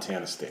with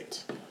Montana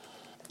State.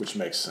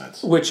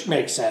 Which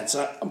makes sense.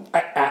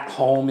 At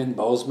home in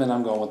Bozeman,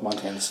 I'm going with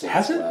Montana State.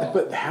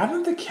 But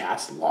haven't the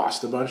Cats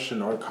lost a bunch to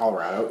North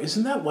Colorado?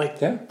 Isn't that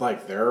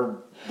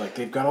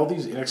they've got all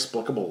these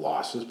inexplicable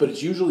losses, but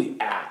it's usually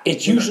at.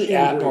 It's usually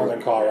at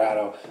Northern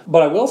Colorado.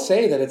 But I will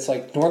say that it's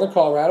like Northern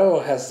Colorado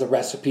has the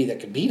recipe that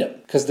could beat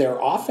them because their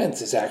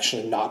offense is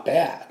actually not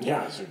bad.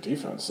 Yeah, it's their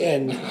defense.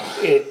 And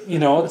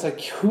it's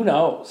like, who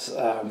knows?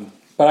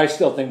 But I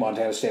still think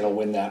Montana State will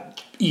win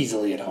that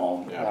easily at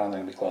home. Yeah. I don't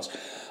think it'll be close.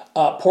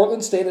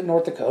 Portland State at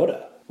North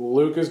Dakota.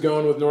 Luke is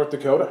going with North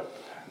Dakota.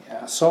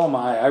 Yeah, so am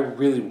I. I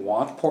really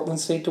want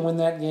Portland State to win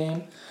that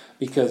game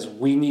because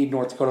we need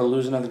North Dakota to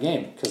lose another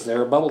game because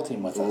they're a bubble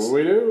team with us.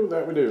 We do.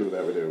 That we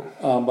do.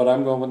 But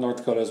I'm going with North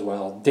Dakota as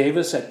well.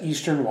 Davis at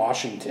Eastern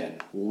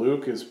Washington.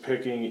 Luke is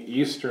picking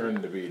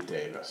Eastern to beat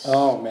Davis.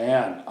 Oh,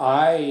 man.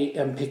 I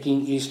am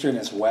picking Eastern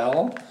as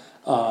well.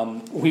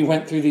 We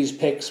went through these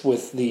picks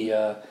with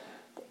the...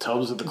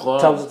 Tubbs at the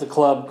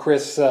club.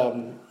 Chris,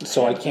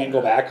 so I can't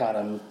go back on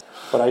him.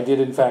 But I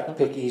did, in fact,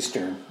 pick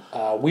Eastern.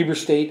 Weber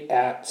State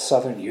at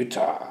Southern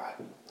Utah.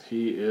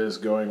 He is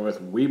going with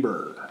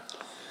Weber.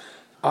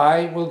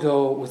 I will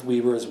go with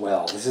Weber as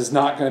well. This is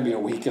not going to be a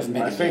week of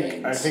many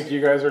games. I think you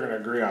guys are going to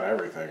agree on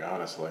everything,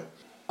 honestly.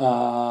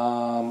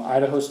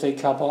 Idaho State,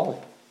 Cal Poly.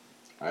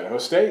 Idaho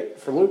State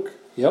for Luke.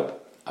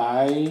 Yep.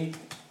 I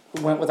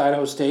went with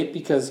Idaho State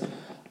because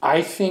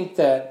I think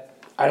that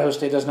Idaho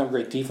State doesn't have a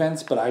great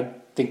defense, but I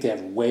think they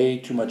have way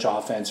too much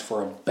offense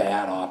for a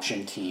bad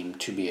option team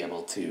to be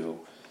able to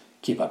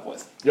keep up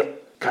with.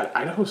 Yep. God,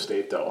 Idaho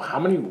State, though, how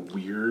many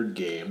weird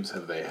games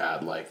have they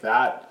had? Like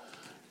that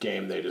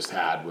game they just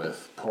had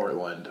with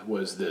Portland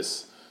was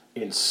this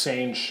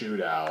insane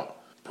shootout.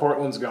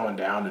 Portland's going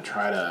down to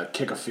try to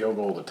kick a field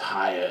goal to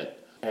tie it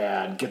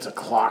and gets a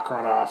clock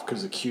run off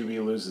because the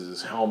QB loses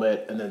his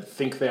helmet and then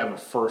think they have a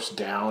first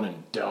down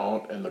and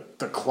don't, and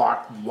the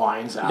clock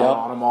winds out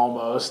on them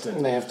almost.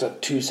 And they have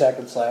 2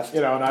 seconds left.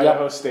 And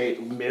Idaho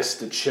State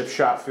missed a chip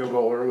shot field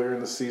goal earlier in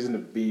the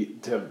season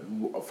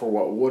for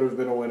what would have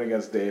been a win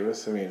against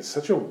Davis. I mean, it's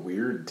such a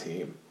weird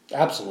team.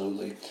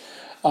 Absolutely.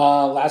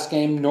 Last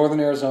game, Northern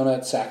Arizona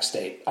at Sac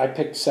State. I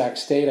picked Sac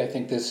State. I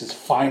think this is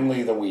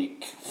finally the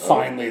week.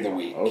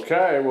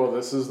 Okay, well,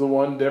 this is the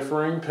one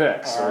differing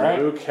pick. So right.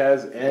 Luke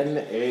has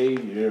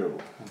NAU.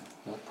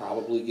 He'll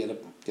probably get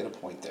a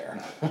point there.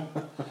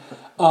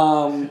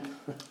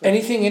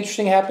 Anything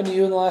interesting happened to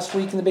you in the last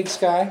week in the Big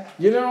Sky?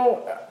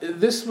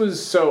 This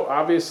was so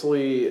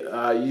obviously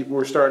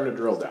we're starting to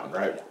drill down,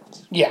 right?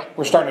 Yeah,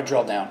 we're starting to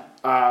drill down.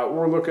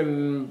 We're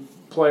looking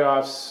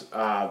playoffs.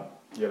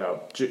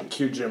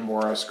 Cue Jim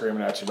Mora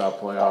screaming at you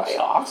about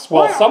playoffs.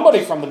 Well,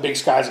 somebody from the Big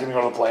Sky is going to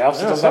go to the playoffs.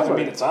 It doesn't have to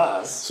mean it's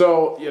us.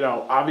 So,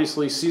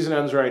 obviously season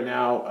ends right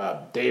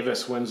now.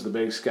 Davis wins the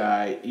Big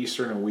Sky.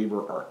 Eastern and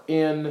Weber are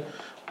in.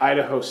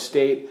 Idaho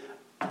State,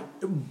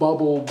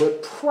 bubble,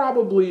 but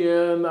probably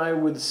in, I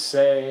would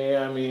say.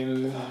 I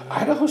mean...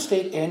 Idaho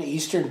State and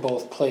Eastern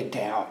both played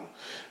down.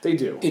 They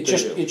do.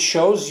 It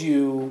shows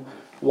you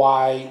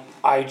why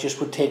I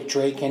just would take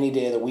Drake any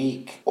day of the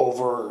week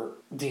over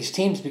these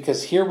teams,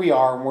 because here we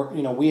are,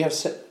 and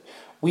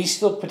we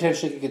still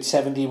potentially could get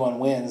 71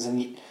 wins,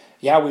 and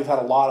yeah, we've had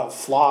a lot of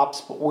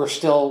flops, but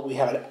we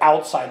have an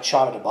outside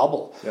shot at a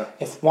bubble. Yeah.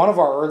 If one of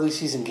our early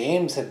season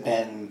games had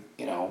been,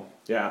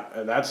 Yeah,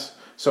 and that's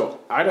so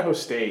Idaho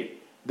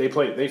State.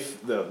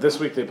 This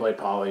week they played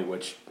Poly,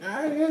 which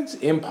it's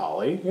in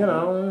Poly,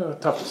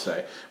 tough to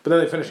say, but then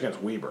they finished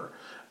against Weber,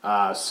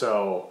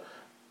 so.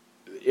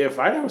 If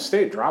Idaho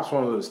State drops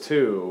one of those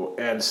two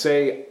and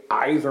say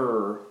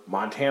either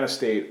Montana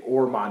State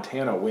or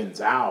Montana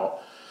wins out,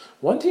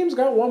 one team's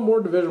got one more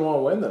Division I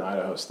win than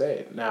Idaho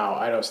State. Now,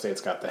 Idaho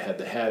State's got the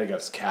head-to-head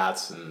against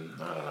Cats, and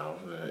I don't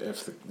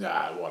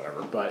know,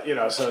 whatever. But,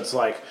 so it's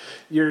like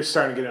you're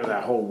starting to get into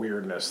that whole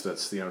weirdness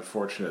that's the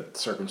unfortunate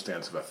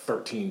circumstance of a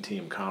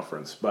 13-team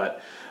conference.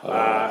 But,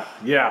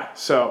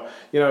 so,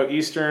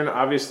 Eastern,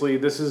 obviously,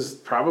 this is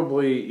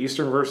probably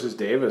Eastern versus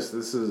Davis.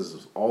 This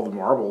is all the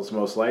marbles,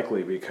 most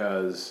likely,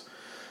 because...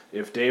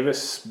 If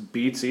Davis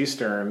beats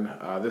Eastern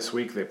this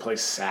week, they play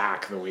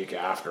Sac the week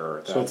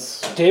after. So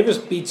if Davis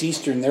beats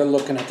Eastern, they're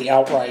looking at the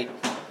outright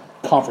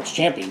conference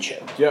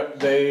championship. Yep,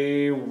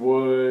 they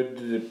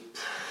would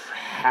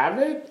have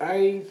it,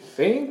 I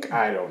think.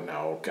 I don't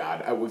know.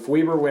 God, if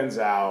Weber wins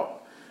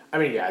out,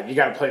 you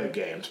got to play the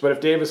games. But if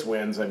Davis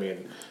wins,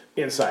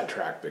 inside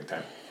track big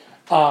time.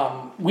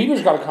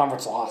 Weber's got a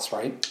conference loss,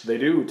 right? They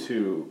do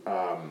to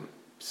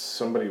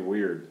somebody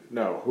weird.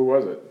 No, who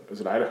was it? Is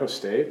it Idaho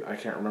State? I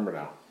can't remember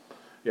now.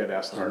 You had to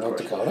ask the hard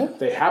question. North Dakota?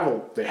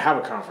 They have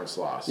a conference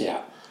loss.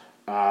 Yeah.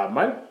 I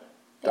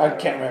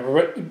can't remember,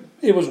 but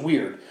it was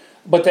weird.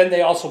 But then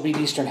they also beat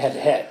Eastern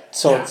head-to-head.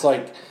 So it's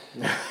like,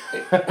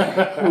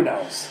 who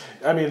knows?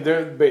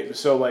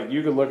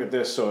 You could look at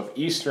this. So if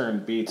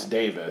Eastern beats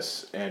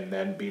Davis and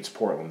then beats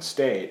Portland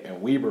State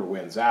and Weber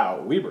wins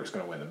out, Weber's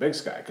going to win the Big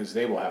Sky because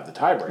they will have the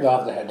tiebreaker. They'll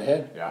have the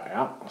head-to-head.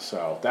 Yeah.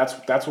 So that's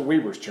what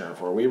Weber's cheering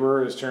for.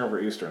 Weber is cheering for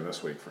Eastern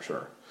this week for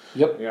sure.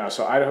 Yep. You know,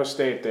 so Idaho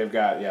State, they've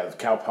got,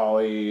 Cal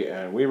Poly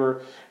and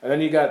Weber. And then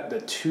you got the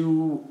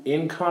 2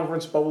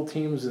 in-conference bubble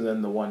teams and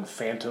then the 1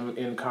 phantom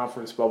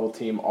in-conference bubble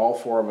team. All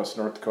 4 of us,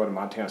 North Dakota,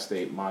 Montana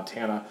State,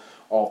 Montana,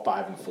 all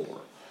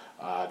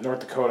 5-4. North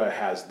Dakota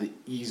has the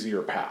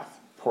easier path.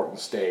 Portland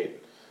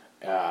State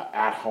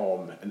at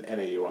home and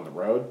NAU on the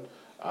road.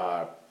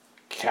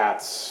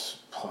 Cats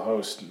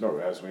host,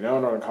 as we know,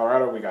 Northern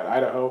Colorado. We got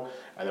Idaho,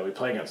 and then we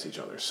play against each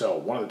other. So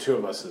one of the 2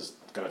 of us is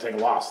going to take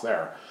a loss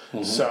there.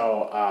 Mm-hmm.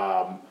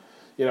 So,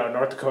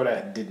 North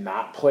Dakota did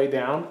not play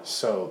down,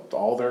 so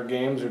all their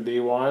games are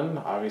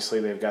D1.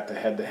 Obviously, they've got the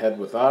head-to-head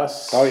with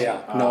us. Oh,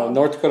 yeah. No,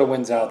 North Dakota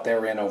wins out.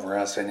 They're in over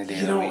us any day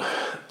of the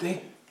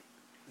week.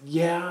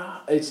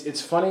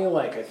 It's funny,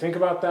 like, I think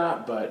about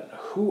that, but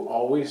who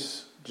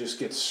always just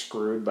gets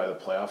screwed by the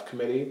playoff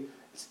committee?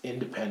 It's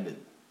independent.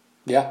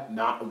 Yeah.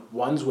 Not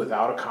ones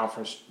without a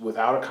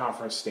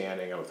conference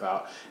standing and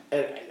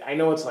I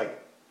know it's like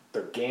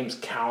their games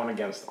count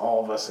against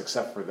all of us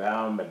except for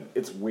them, and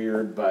it's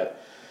weird,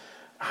 but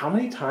how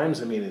many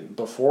times, I mean,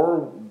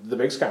 before the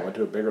Big Sky went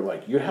to a bigger,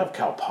 like, you'd have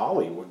Cal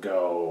Poly would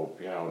go,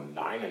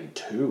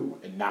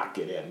 9-2 and not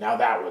get in. Now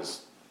that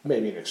was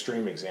maybe an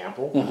extreme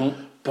example,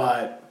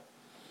 but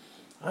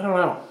I don't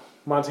know.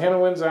 Montana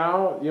wins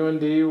out,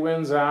 UND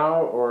wins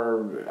out,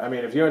 or, I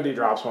mean, if UND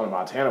drops one and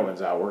Montana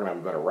wins out, we're going to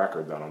have a better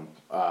record than them.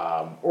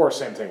 Or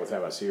same thing with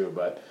MSU,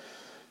 but,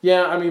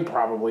 yeah, I mean,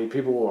 probably.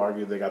 People will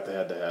argue they got the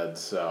head-to-head,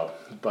 so,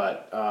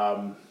 but,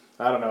 I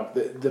don't know.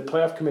 The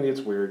playoff committee,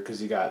 it's weird,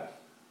 because you got,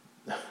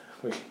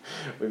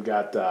 we've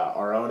got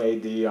our own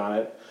AD on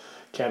it,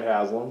 Kent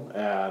Haslam,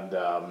 and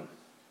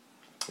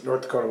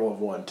North Dakota will have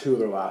won 2 of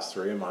their last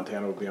 3, and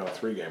Montana will be on a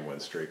 3-game win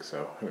streak,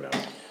 so who knows.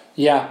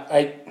 Yeah,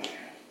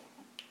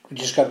 we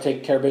just got to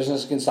take care of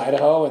business against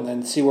Idaho and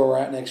then see where we're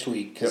at next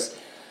week. Because,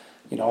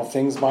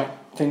 things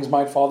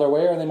might fall their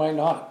way or they might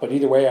not. But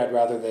either way, I'd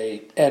rather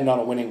they end on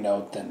a winning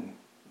note than,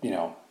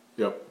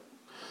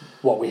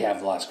 what we have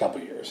the last couple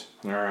of years.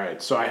 All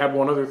right. So I had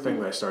one other thing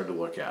that I started to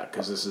look at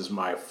because this is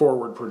my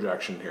forward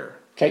projection here.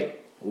 Okay.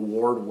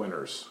 Award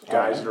winners.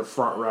 Guys that are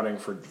front running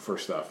for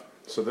stuff.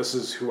 So this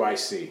is who I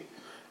see.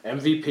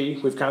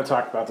 MVP, we've kind of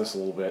talked about this a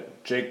little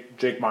bit.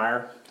 Jake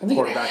Meyer, I think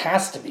quarterback. It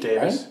has to be,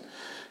 Davis. Right?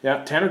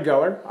 Yeah, Tanner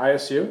Geller,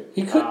 ISU.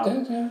 He could,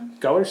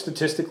 Geller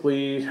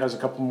statistically has a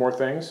couple more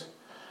things.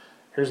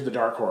 Here's the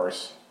dark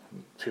horse.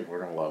 People are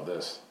going to love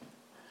this.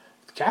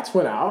 The Cats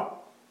went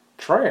out.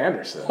 Troy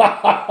Anderson. Think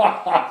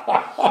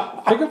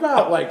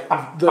about, like,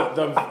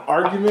 the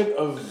argument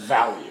of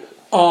value.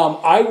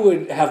 I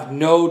would have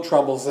no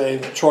trouble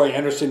saying that Troy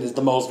Anderson is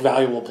the most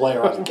valuable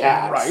player on the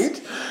Cats. Right?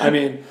 I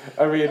mean,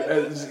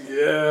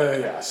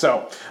 yeah.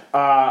 So,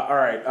 all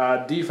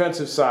right.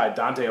 Defensive side,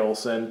 Dante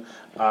Olson,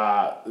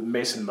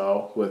 Mason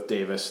Moe with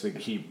Davis.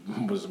 He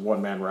was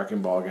one-man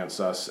wrecking ball against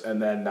us.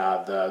 And then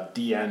the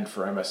D-end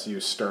for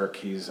MSU, Stirk.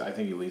 I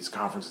think he leads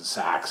conference in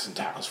sacks and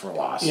tackles for a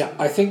loss. Yeah,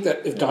 I think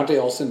that if Dante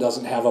Olson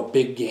doesn't have a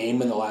big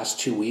game in the last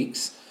 2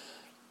 weeks,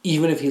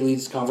 even if he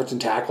leads conference in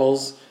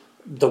tackles,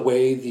 the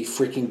way the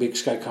freaking Big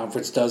Sky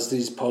Conference does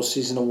these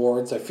postseason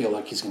awards, I feel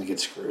like he's going to get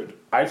screwed.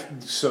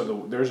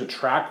 There's a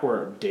track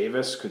where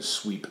Davis could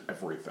sweep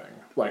everything,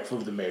 like for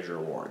the major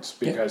awards,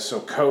 because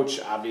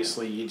coach,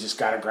 obviously you just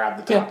got to grab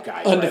the top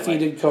guys.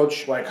 Undefeated, right?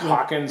 Coach. Like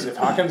Hawkins, if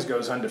Hawkins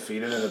goes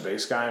undefeated in the Big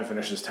Sky and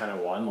finishes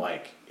 10-1,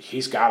 like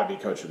he's got to be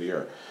coach of the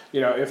year.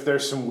 If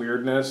there's some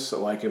weirdness,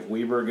 like if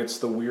Weber gets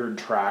the weird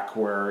track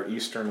where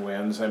Eastern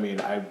wins, I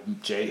mean,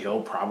 Jay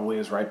Hill probably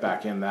is right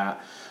back in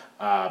that.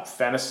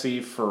 Fantasy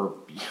for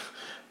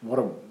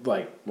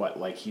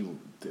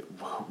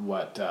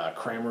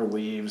Kramer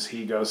leaves,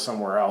 he goes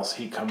somewhere else,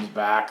 he comes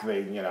back,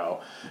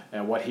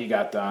 and what he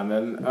got done,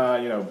 then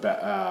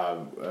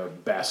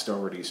best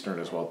over at Eastern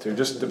as well too.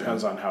 Just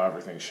depends on how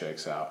everything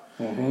shakes out.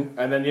 Mm-hmm.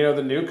 And then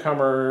the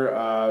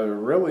newcomer,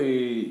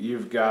 really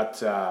you've got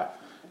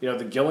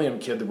the Gilliam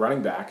kid, the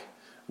running back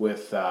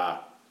with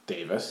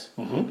Davis.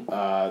 Mm-hmm.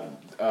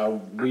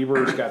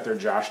 Weber's got their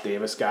Josh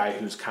Davis guy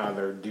who's kind of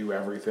their do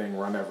everything,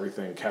 run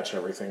everything, catch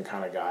everything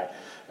kind of guy.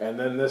 And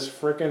then this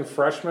freaking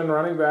freshman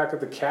running back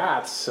at the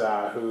Cats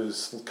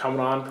who's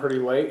coming on pretty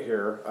late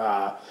here.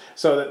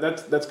 So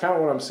that's kind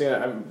of what I'm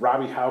seeing.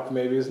 Robbie Hauk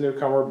maybe is a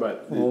newcomer,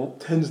 but it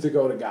tends to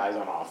go to guys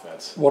on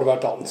offense. What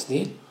about Dalton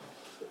Sneed?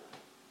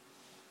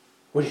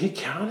 Would he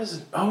count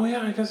as... Oh,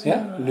 yeah, I guess.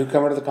 Yeah,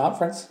 newcomer to the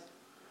conference.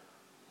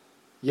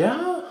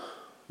 Yeah.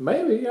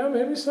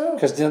 Maybe so.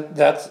 Because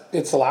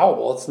it's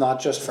allowable. It's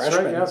not just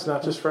freshmen. Right, yeah, it's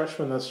not just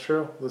freshmen. That's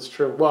true.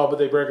 Well, but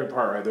they break it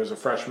apart, right? There's a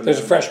freshman. There's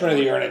a freshman of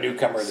the year and a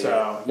newcomer of the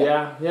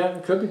year. Yeah,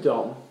 it could be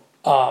Dalton.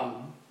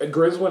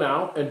 Griz went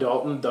out, and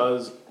Dalton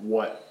does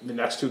the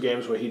next 2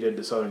 games what he did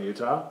to Southern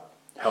Utah.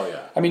 Hell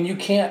yeah. I mean, you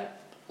can't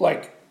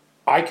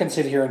I can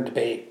sit here and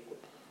debate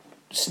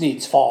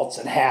Sneed's faults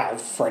and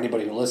have for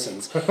anybody who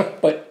listens,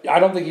 but I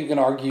don't think you can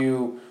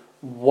argue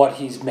what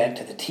he's meant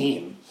to the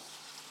team.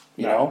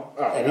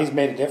 He's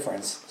made a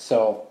difference.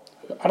 So,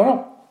 I don't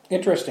know.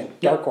 Interesting.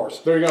 Dark horse.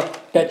 There you go.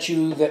 Bet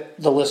you that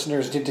the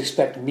listeners didn't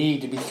expect me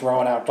to be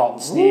throwing out Dalton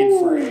Sneed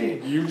for a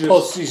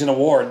postseason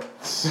award.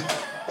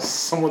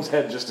 Someone's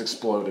head just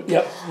exploded.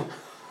 Yep.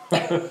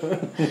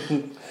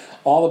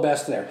 All the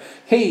best there.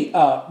 Hey,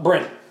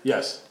 Brent.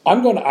 Yes.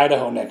 I'm going to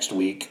Idaho next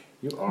week.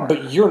 You are.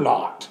 But you're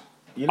not.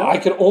 I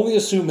can only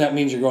assume that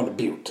means you're going to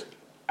Butte.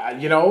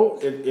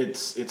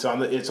 It's on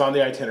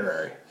the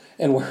itinerary.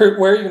 And where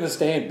are you going to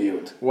stay in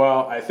Butte?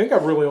 Well, I think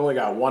I've really only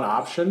got one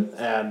option,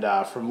 and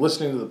from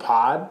listening to the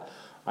pod,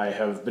 I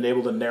have been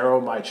able to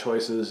narrow my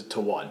choices to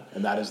one,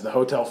 and that is the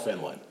Hotel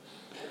Finland.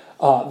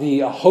 The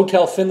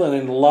Hotel Finland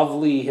in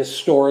lovely,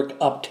 historic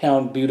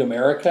uptown Butte,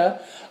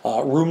 America.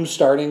 Rooms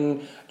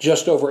starting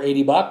just over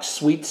 $80,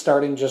 suites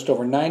starting just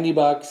over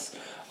 $90.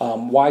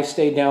 Why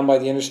stay down by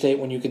the interstate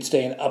when you could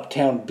stay in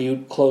uptown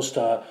Butte, close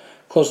to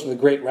the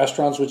great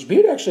restaurants? Which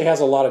Butte actually has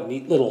a lot of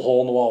neat little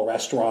hole in the wall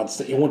restaurants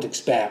that you wouldn't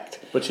expect.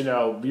 But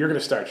you're going to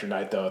start your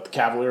night though at the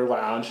Cavalier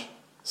Lounge.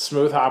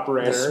 Smooth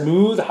Operator. The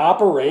Smooth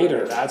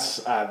Operator.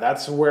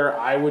 That's where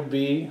I would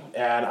be,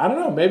 and I don't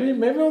know. Maybe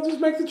I'll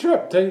just make the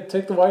trip.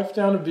 Take the wife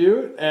down to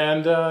Butte,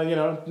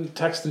 and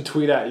text and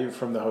tweet at you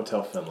from the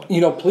Hotel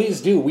Finland.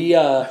 Please do. We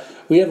have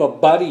a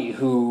buddy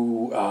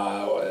who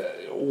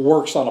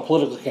works on a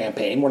political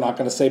campaign. We're not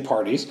going to say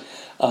parties,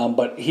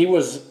 but he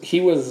was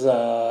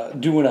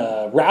doing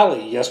a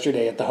rally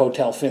yesterday at the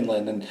Hotel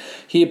Finland, and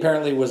he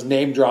apparently was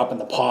name dropping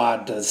the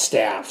pod to the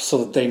staff so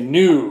that they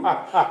knew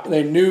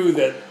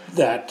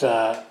that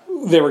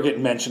they were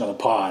getting mentioned on the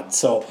pod.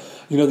 So,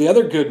 the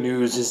other good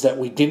news is that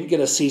we didn't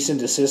get a cease and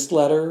desist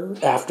letter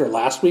after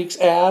last week's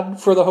ad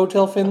for the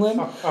Hotel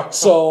Finland.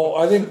 So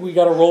I think we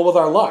got to roll with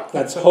our luck.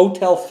 That's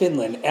Hotel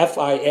Finland,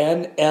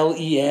 FINLEN.com.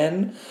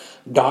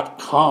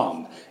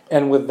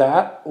 And with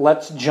that,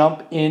 let's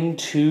jump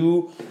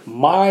into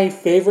my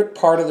favorite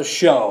part of the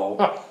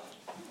show.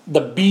 The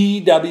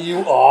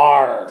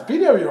BWR. The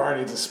BWR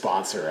needs a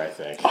sponsor, I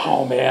think.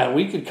 Oh, man,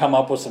 we could come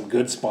up with some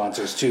good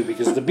sponsors, too,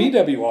 because the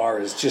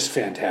BWR is just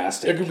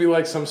fantastic. It could be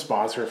like some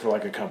sponsor for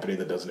like a company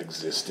that doesn't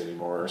exist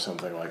anymore or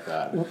something like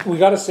that. We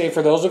got to say,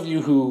 for those of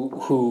you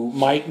who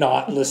might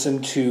not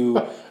listen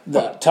to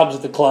the Tubs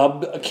at the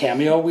Club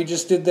cameo we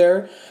just did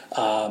there,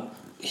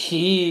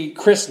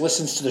 Chris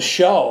listens to the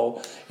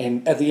show,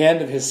 and at the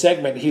end of his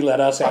segment, he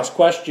let us ask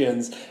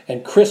questions,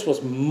 and Chris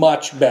was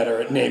much better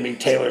at naming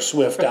Taylor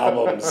Swift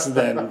albums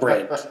than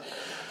Brent.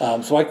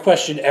 So I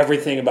questioned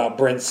everything about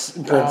Brent's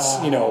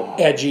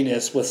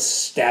edginess with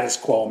Status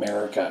Quo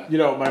America.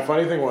 My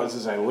funny thing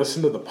was I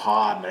listened to the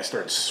pod and I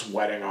started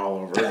sweating all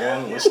over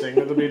again listening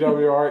to the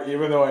BWR,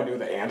 even though I knew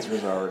the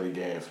answers I already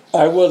gave.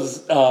 I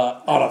was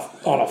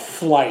on a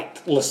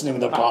flight listening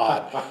to the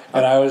pod,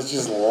 and I was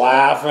just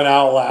laughing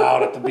out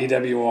loud at the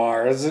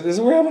BWR.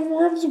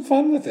 We're having some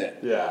fun with it.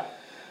 Yeah.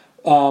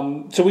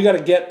 So we got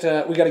to get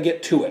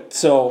to it.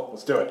 So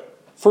let's do it.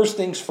 First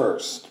things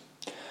first.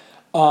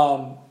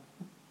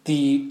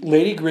 The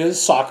Lady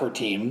Griz soccer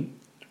team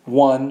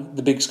won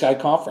the Big Sky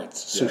Conference.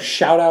 So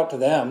shout out to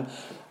them.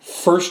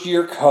 First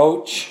year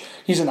coach.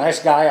 He's a nice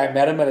guy. I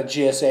met him at a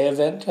GSA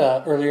event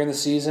earlier in the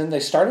season. They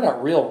started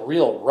out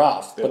real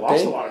rough. They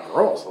lost a lot of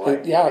girls.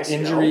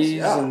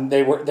 Injuries, and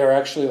they're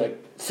actually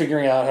like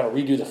figuring out how to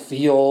redo the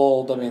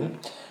field. I mean,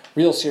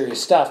 real serious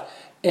stuff.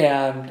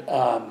 And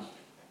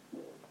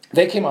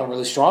they came on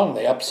really strong.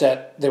 They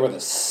were the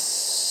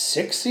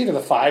 6 seed or the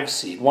 5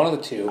 seed, one of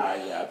the two.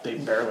 They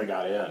barely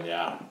got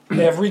in,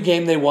 Every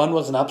game they won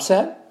was an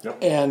upset, yep.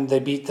 And they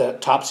beat the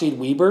top seed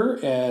Weber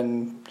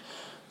and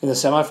in the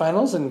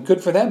semifinals, and good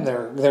for them.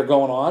 They're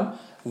going on.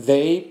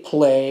 They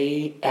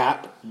play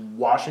at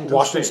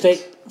Washington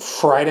State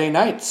Friday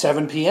night,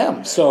 7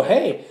 p.m. So,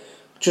 hey,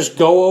 just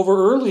go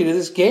over early to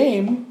this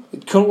game.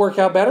 It couldn't work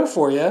out better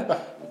for you.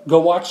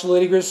 Go watch the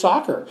Lady Griz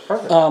soccer.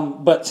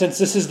 Perfect. But since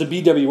this is the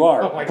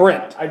BWR,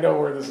 Brent. God. I know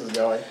where this is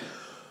going.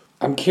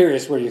 I'm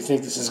curious where you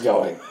think this is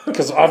going,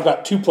 because I've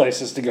got 2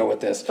 places to go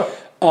with this.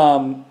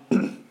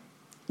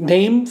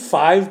 Name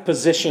 5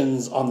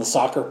 positions on the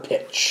soccer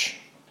pitch.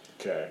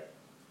 Okay.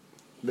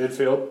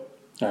 Midfield.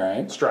 All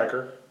right.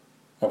 Striker.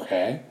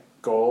 Okay.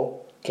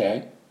 Goal.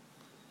 Okay.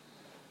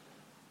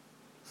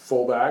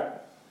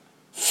 Fullback.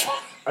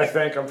 I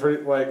think I'm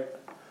pretty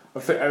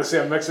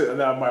I'm mixing it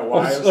now. My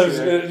wives. Are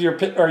you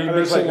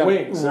mixing like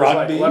wings?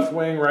 Rugby? There's like left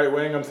wing, right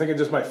wing. I'm thinking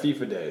just my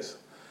FIFA days.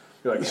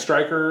 You're like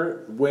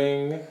striker,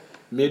 wing,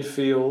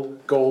 midfield,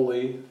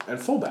 goalie, and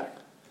fullback.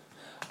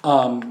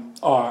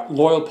 Our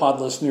loyal pod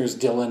listeners,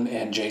 Dylan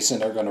and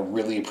Jason, are going to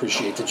really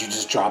appreciate that you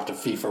just dropped a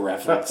FIFA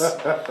reference.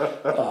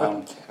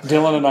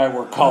 Dylan and I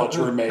were college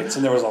roommates,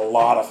 and there was a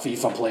lot of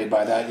FIFA played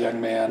by that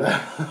young man.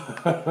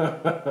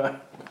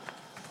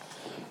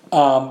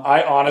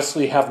 I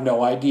honestly have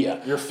no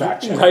idea. You're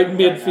fact-checking. Right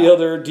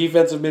midfielder,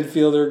 defensive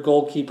midfielder,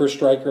 goalkeeper,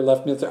 striker,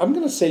 left midfielder. I'm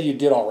going to say you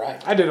did all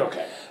right. I did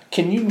okay.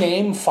 Can you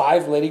name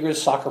 5 Lady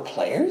Griz soccer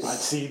players?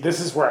 See,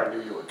 this is where I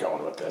knew you were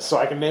going with this. So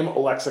I can name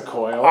Alexa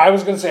Coyle. I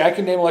was going to say I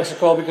can name Alexa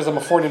Coyle because I'm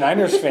a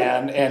 49ers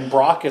fan, and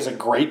Brock is a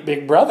great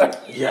big brother.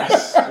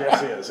 Yes,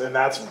 he is. And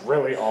that's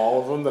really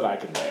all of them that I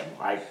can name.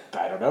 I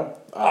don't know.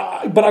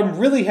 But I'm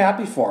really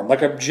happy for him.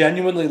 Like, I'm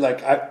genuinely,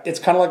 it's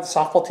kind of like the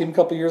softball team a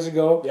couple years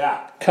ago.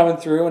 Yeah. Coming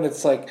through, and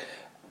it's like,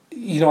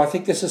 I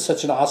think this is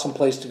such an awesome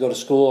place to go to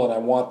school, and I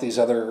want these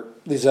other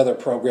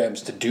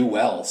programs to do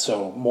well.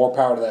 So more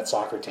power to that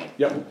soccer team.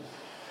 Yep.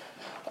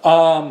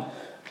 But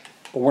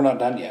we're not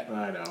done yet.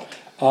 I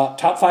know.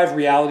 Top 5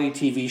 reality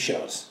TV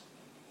shows.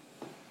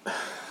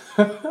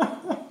 Okay,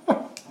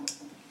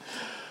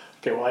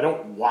 well, I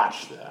don't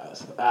watch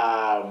this.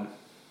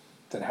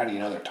 Then how do you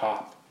know they're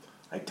top?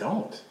 I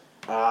don't.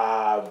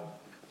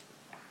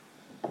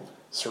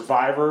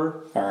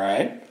 Survivor. All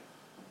right.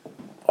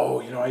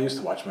 Oh, I used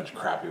to watch a bunch of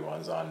crappy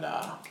ones on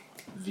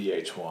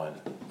VH1.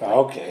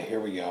 Okay,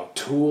 here we go.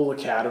 Tool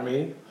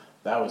Academy.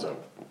 That was a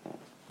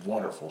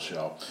wonderful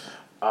show.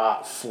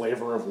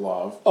 Flavor of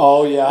Love.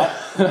 Oh yeah,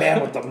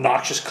 man with the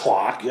obnoxious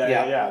clock.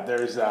 Yeah.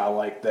 There's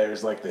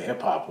the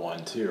hip hop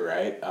one too,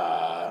 right?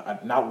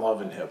 Not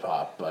Love and Hip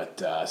Hop,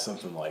 but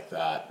something like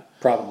that.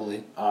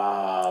 Probably.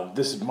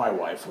 My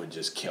wife would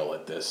just kill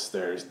at this.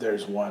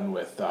 There's one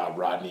with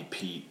Rodney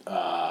Peete.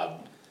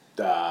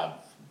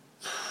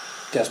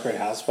 Desperate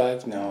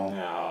Housewives? No.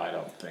 No, I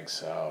don't think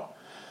so.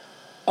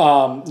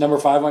 Number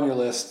 5 on your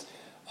list.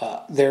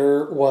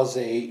 There was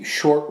a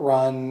short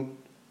run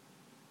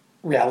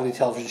reality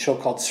television show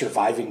called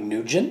Surviving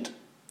Nugent.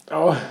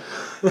 Oh.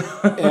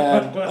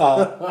 And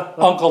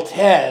Uncle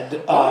Ted.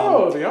 The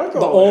uncle.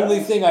 The only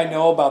thing I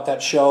know about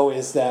that show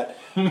is that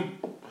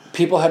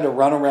people had to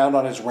run around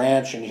on his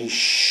ranch and he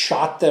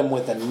shot them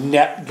with a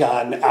net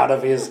gun out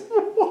of his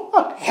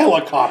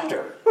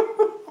helicopter.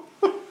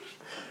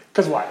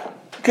 Because why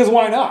not? Because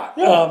why not?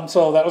 Yeah.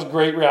 So that was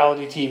great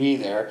reality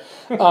TV there.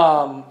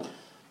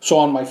 So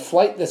on my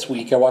flight this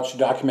week, I watched a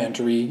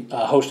documentary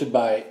hosted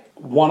by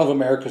one of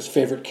America's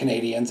favorite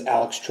Canadians,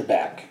 Alex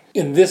Trebek.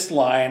 In this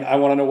line, I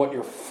want to know what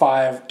your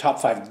top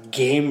 5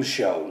 game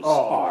shows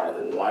are.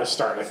 Oh, I was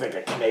starting to think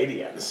of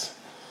Canadians.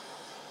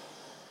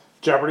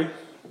 Jeopardy.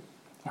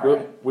 All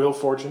right. Wheel of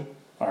Fortune.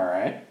 All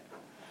right.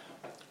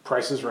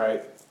 Price is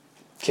Right.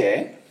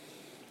 Okay.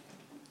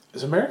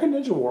 Is American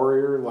Ninja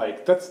Warrior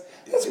that's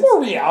more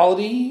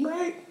reality.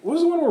 right? What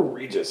was the one where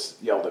Regis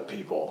yelled at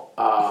people?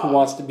 Who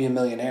Wants to Be a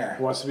Millionaire?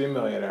 Who Wants to Be a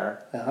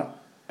Millionaire? Uh-huh.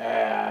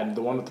 And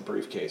the one with the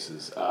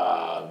briefcases.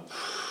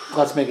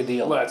 Let's Make a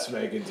Deal. Let's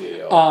Make a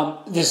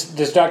Deal.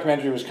 This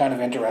documentary was kind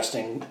of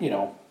interesting,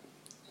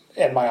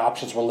 and my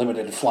options were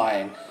limited to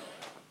flying.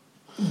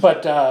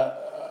 But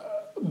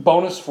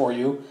bonus for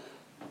you,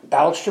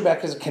 Alex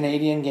Trebek is a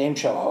Canadian game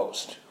show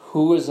host.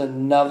 Who is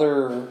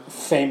another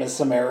famous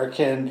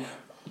American,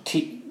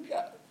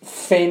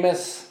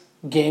 famous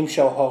game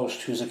show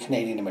host who's a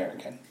Canadian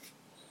American?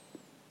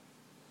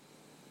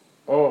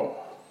 Oh.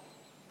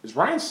 Is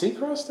Ryan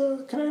Seacrest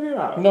a Canadian?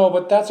 I don't know. No,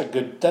 but that's a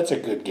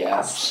good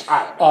guess.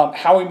 I don't know.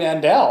 Howie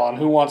Mandel on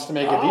Who Wants to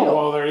Make a Deal.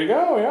 Well, there you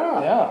go,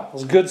 yeah. Yeah, it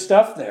was good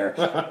stuff there.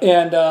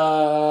 And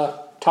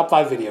top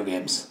 5 video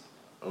games.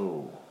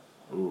 Ooh.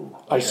 Okay.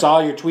 I saw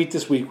your tweet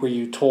this week where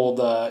you told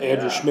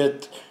Andrew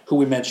Schmidt, who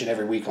we mention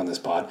every week on this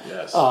pod,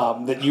 yes.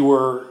 That you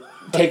were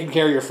taking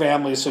care of your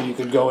family so you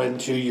could go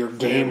into your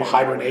game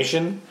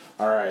hibernation.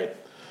 All right.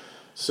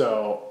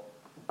 So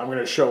I'm going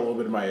to show a little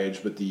bit of my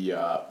age, but the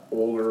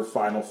older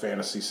Final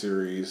Fantasy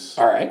series,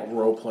 all right,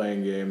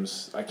 role-playing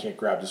games, I can't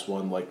grab just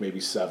one, like maybe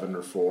 7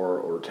 or 4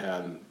 or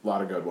 10. A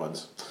lot of good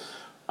ones.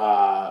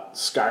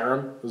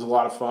 Skyrim was a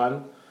lot of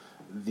fun.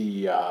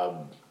 The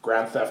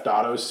Grand Theft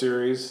Auto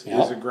series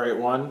is a great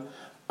one.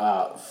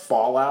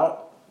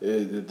 Fallout,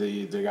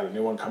 they got a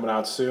new one coming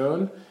out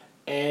soon.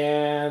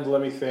 And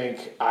let me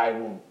think, I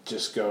will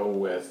just go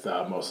with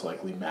most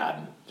likely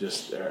Madden,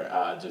 just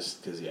because,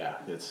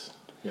 it's,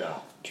 Do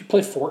you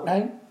play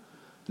Fortnite?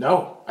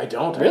 No, I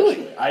don't.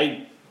 Really?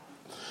 Actually.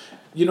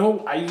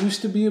 I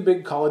used to be a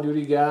big Call of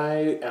Duty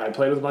guy, and I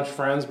played with a bunch of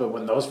friends, but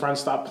when those friends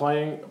stopped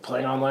playing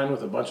online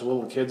with a bunch of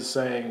little kids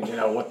saying,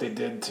 what they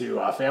did to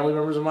family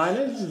members of mine,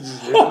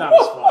 it's not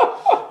as fun.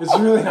 It's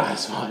really not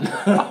as fun.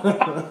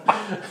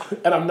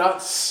 And I'm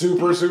not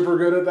super, super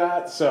good at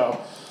that,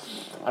 so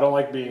I don't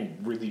like being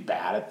really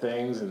bad at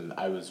things, and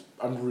I'm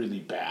really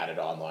bad at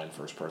online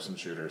first-person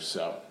shooters,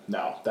 so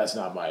no, that's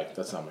not my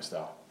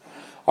style.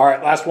 All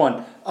right, last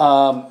one.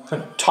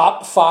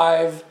 Top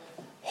 5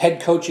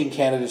 head coaching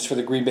candidates for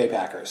the Green Bay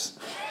Packers.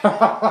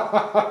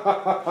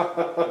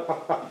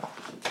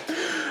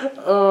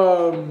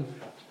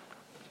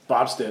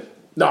 Bob Stitt.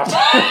 No.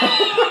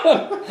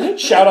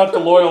 Shout out to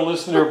loyal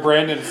listener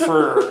Brandon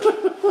Furr.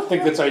 I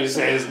think that's how you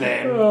say his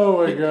name.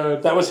 Oh my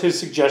god. That was his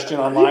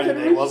suggestion online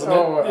today, wasn't it?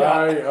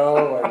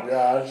 Oh my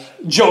gosh.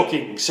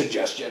 Joking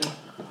suggestion.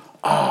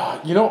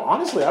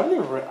 Honestly, I've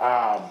never.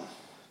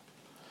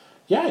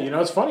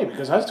 It's funny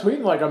because I was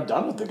tweeting like I'm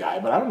done with the guy,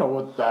 but I don't know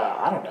what.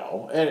 I don't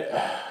know.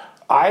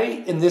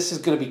 And this is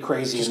going to be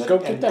crazy. Just go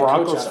get that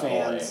Broncos coach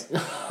out of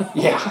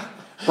fans.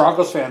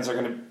 Broncos fans are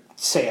going to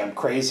say I'm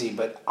crazy,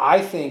 but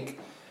I think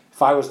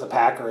if I was the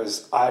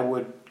Packers, I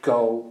would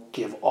go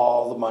give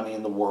all the money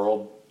in the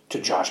world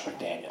to Josh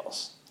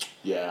McDaniels.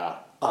 Yeah.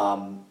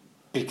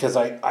 Because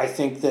I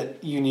think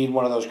that you need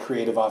one of those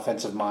creative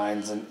offensive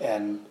minds,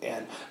 and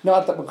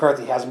not that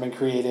McCarthy hasn't been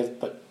creative,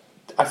 but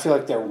I feel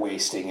like they're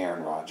wasting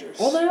Aaron Rodgers.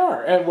 Well, they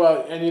are, and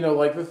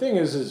the thing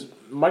is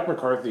Mike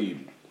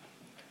McCarthy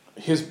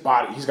his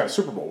body, he's got a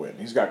Super Bowl win.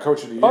 He's got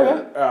Coach of the Year. Oh,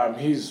 yeah.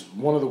 He's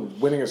one of the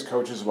winningest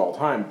coaches of all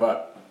time.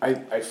 But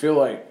I feel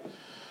like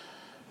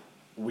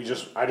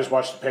I just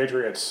watched the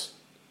Patriots,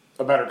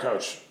 a better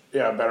coach,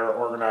 better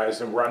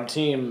organized and run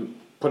team,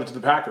 put it to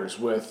the Packers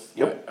with.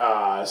 Yep.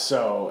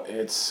 So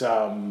it's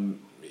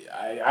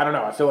I don't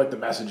know. I feel like the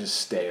message is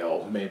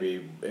stale,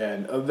 maybe,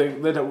 and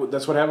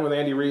that's what happened with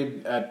Andy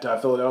Reid at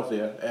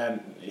Philadelphia, and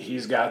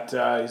he's got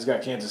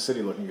Kansas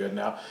City looking good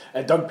now.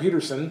 And Doug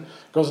Peterson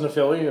goes into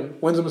Philly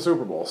and wins them a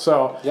Super Bowl.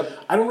 So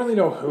I don't really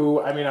know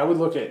who. I mean, I would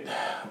look at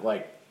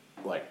like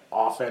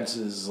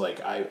offenses.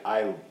 Like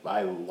I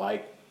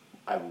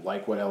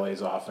like what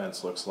LA's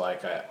offense looks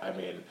like. I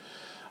mean,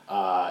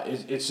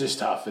 it's just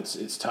tough.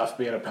 It's tough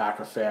being a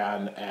Packer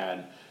fan,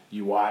 and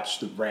you watch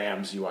the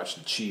Rams, you watch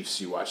the Chiefs,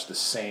 you watch the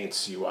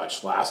Saints, you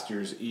watch last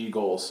year's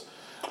Eagles.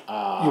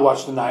 You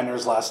watched the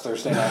Niners last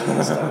Thursday night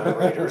against the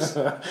Raiders.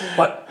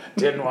 But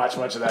didn't watch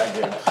much of that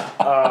game.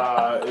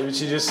 You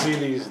just see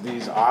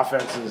these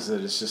offenses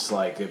that it's just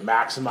like it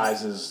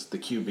maximizes the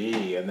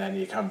QB, and then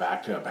you come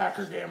back to a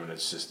Packer game, and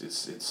it's just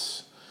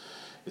it's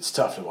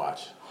tough to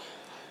watch.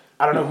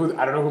 I don't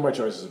know who my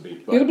choices would be.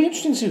 But. It'll be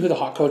interesting to see who the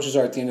hot coaches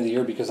are at the end of the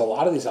year, because a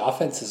lot of these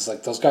offenses,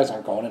 like those guys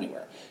aren't going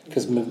anywhere.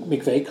 Because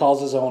McVay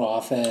calls his own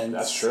offense.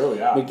 That's true,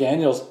 yeah.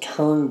 McDaniels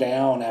turned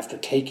down after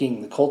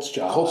taking the Colts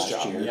job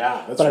last year.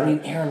 Yeah, that's but right. I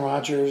mean, Aaron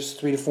Rodgers,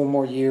 3 to 4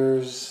 more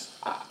years.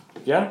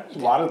 Yeah, a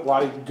lot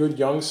of good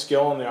young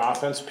skill in the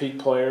offense, peak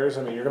players.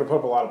 I mean, you're going to put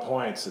up a lot of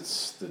points.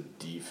 It's the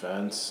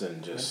defense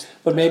and just.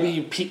 But maybe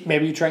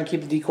you try and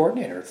keep the D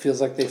coordinator. It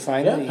feels like they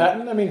finally. Yeah,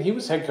 Patton. I mean, he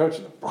was head coach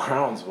of the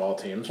Browns of all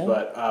teams,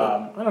 but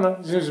I don't know.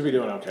 He seems to be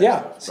doing okay.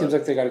 Yeah, seems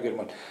like they got a good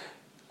one.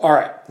 All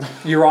right,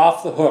 you're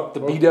off the hook. The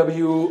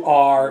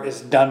BWR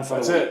is done for the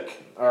week. That's it.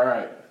 All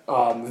right.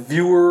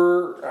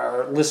 Viewer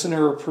or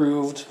listener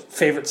approved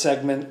favorite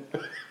segment.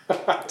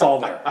 It's all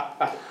there.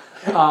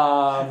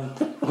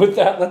 With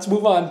that, let's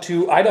move on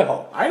to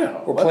Idaho.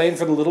 We're playing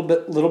for the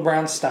Little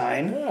Brown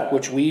Stein,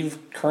 which we've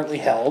currently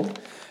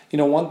held. You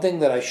know, one thing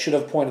that I should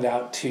have pointed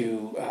out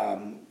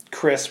to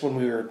Chris when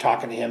we were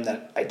talking to him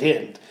that I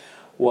didn't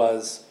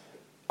was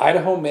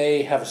Idaho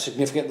may have a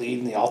significant lead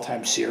in the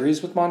all-time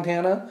series with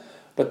Montana,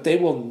 but they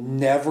will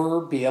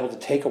never be able to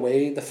take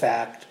away the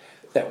fact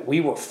that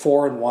we were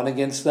 4-1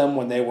 against them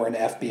when they were an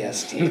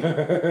FBS team.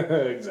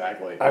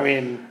 Exactly. I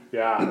mean,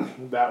 yeah,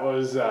 that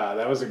was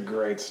a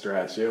great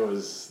stretch. It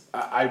was.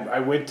 I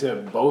went to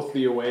both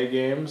the away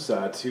games,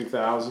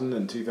 2000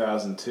 and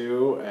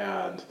 2002,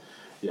 and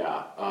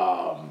yeah,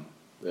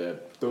 that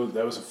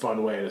was a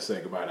fun way to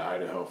say goodbye to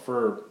Idaho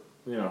for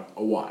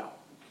a while.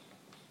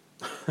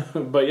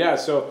 But yeah,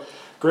 so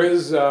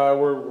Griz,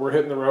 we're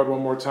hitting the road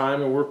one more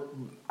time, and we're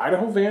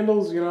Idaho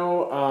Vandals.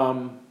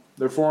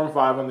 They're 4-5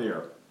 on the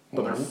year.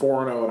 But they're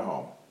 4-0 at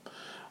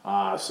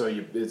home. So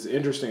it's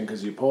interesting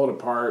because you pull it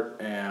apart,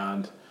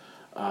 and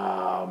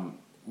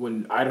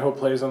when Idaho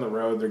plays on the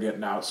road, they're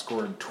getting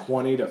outscored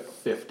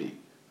 20-50.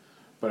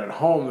 But at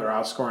home, they're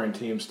outscoring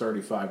teams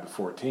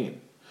 35-14.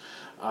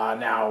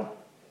 Now,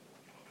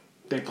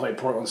 they played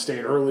Portland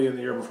State early in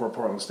the year before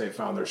Portland State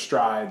found their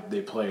stride. They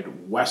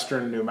played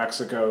Western New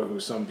Mexico, who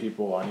some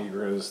people on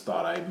eGriz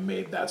thought I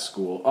made that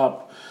school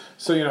up.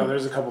 So,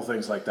 there's a couple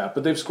things like that.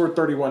 But they've scored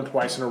 31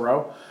 twice in a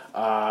row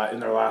in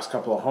their last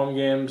couple of home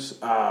games.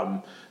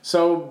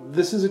 So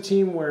this is a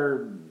team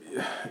where,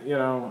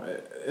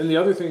 and the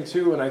other thing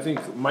too, and I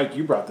think, Mike,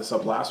 you brought this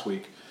up last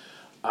week,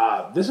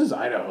 this is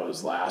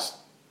Idaho's last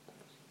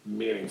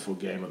meaningful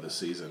game of the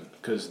season,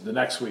 because the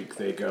next week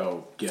they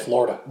go get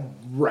Florida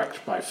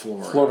wrecked by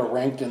Florida. Florida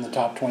ranked in the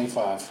top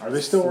 25. Are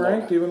they still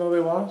ranked even though they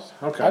lost?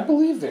 Okay, I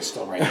believe they're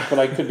still ranked, but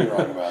I could be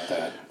wrong about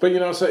that.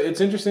 But so it's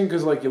interesting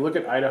because you look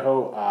at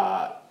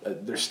Idaho,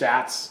 their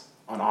stats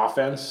on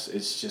offense,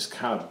 it's just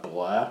kind of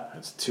blah.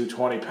 It's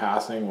 220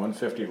 passing,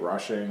 150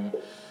 rushing.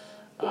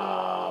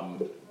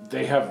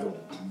 They have the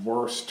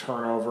worst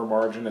turnover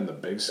margin in the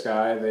Big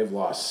Sky. They've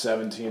lost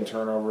 17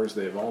 turnovers.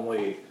 They've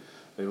only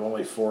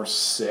forced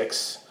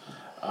 6.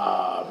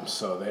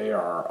 So they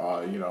are,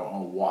 a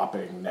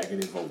whopping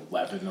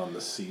 -11 on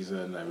the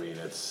season. I mean,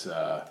 it's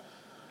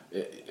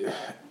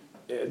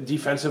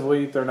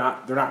defensively they're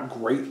not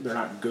great. They're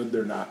not good.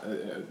 They're not.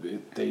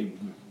 They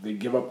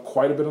give up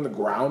quite a bit on the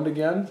ground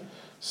again.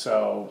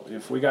 So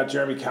if we got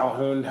Jeremy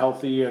Calhoun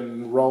healthy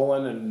and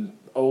rolling and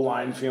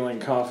O-line feeling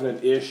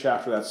confident-ish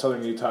after that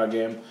Southern Utah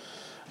game,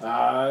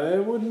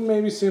 it would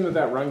maybe seem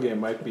that run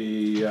game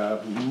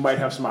might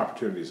have some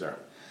opportunities there.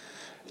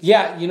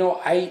 Yeah,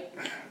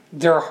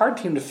 they're a hard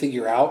team to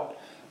figure out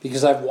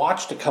because I've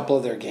watched a couple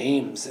of their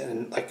games,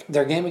 and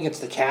their game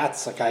against the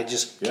Cats, I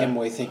just came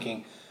away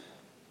thinking,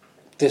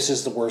 this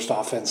is the worst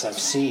offense I've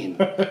seen.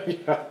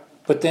 Yeah.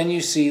 But then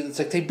you see, it's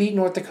they beat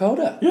North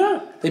Dakota.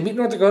 Yeah. They beat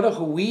North Dakota,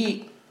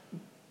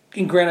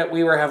 and granted,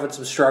 we were having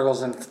some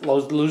struggles and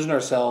losing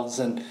ourselves,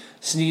 and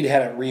Snead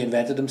hadn't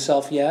reinvented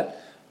himself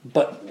yet,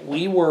 but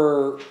we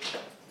were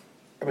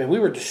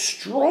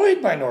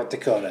destroyed by North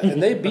Dakota,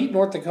 and they beat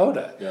North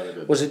Dakota. Yeah, they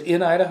did. Was it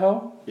in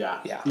Idaho? Yeah.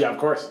 Yeah. Yeah, of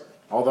course.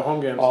 All the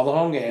home games. All the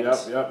home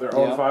games. Yep. They're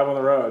 0-5 on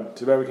the road.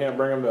 Too bad we can't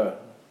bring them to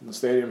the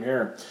stadium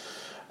here.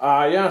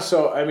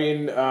 So, I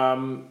mean,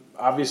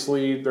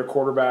 obviously their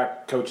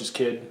quarterback, coach's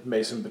kid,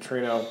 Mason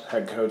Petrino,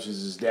 head coach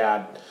is his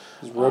dad.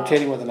 He's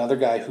rotating with another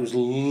guy who's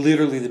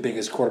literally the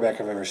biggest quarterback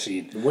I've ever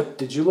seen. What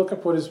did you look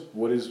up? What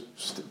his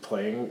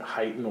playing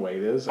height and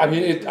weight is? I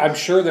mean, I'm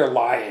sure they're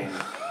lying.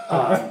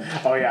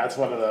 Oh yeah, it's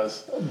one of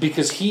those.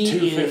 Because he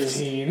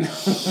 215.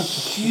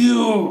 is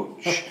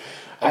huge.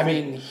 I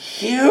mean,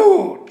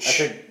 huge.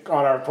 I think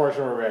on our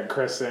portion where we had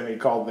Chris in, they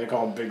call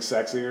him Big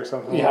Sexy or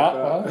something like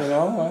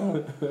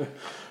that.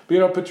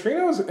 But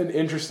Petrino's an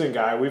interesting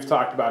guy. We've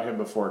talked about him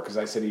before because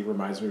I said he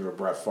reminds me of a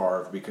Brett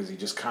Favre because he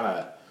just kind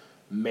of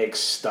makes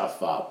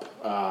stuff up.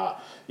 I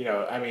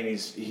mean,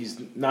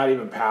 he's not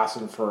even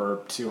passing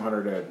for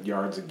 200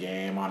 yards a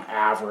game on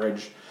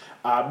average.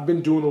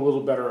 Been doing a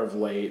little better of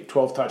late.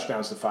 12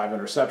 touchdowns to 5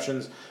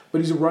 interceptions,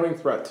 but he's a running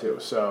threat too.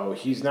 So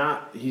he's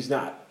not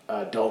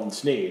Dalton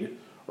Snead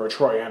or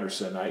Troy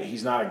Anderson.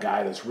 He's not a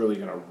guy that's really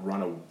going to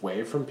run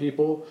away from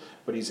people,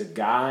 but he's a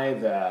guy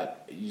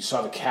that you saw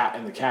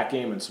in the cat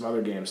game and some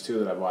other games too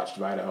that I've watched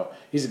of Idaho.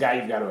 He's a guy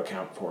you've got to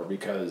account for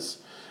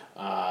because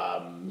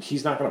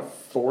he's not going to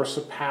force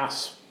a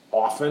pass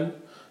often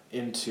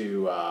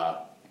into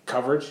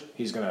coverage.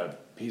 He's going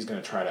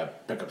to try to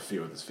pick up a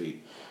few with his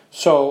feet.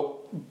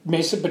 So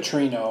Mason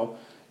Petrino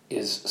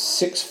is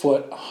 6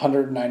 foot,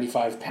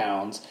 195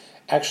 pounds.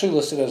 Actually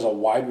listed as a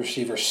wide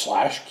receiver /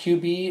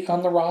 QB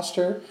on the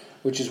roster,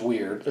 which is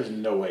weird. There's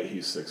no way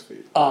he's 6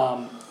 feet.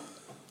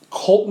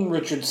 Colton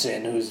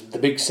Richardson, who's the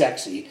big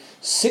sexy,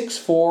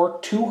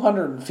 6'4",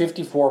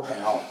 254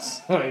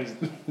 pounds. He's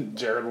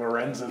Jared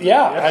Lorenzen.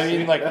 Yeah, I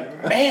mean,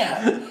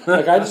 man.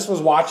 I just was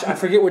watching, I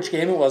forget which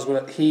game it was,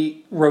 when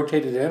he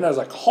rotated in. I was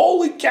like,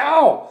 holy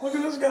cow. Look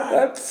at this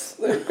guy.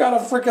 They've got a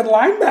freaking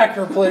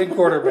linebacker playing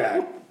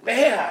quarterback.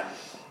 Man.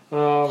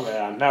 Oh,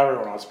 man. Now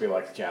everyone wants to be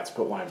like the Cats,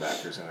 put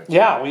linebackers in it.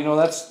 Yeah, well,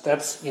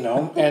 that's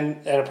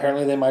and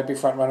apparently they might be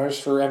front runners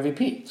for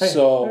MVP. Hey,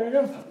 so, there you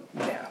go.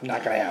 Yeah,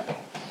 not going to happen.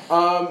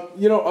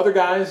 Other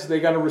guys, they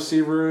got a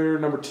receiver,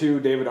 number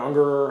 2, David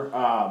Unger.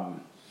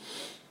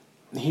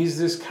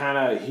 He's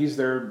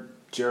their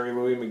Jerry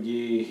Louis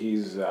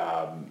McGee.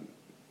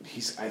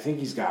 I think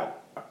he's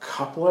got a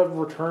couple of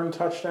return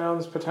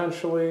touchdowns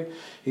potentially.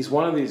 He's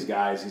one of these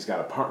guys. He's got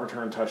a punt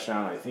return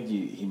touchdown. I think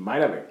he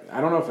might have I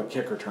don't know if a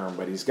kick return,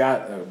 but he's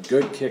got a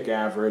good kick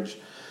average.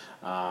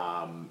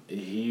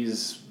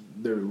 He's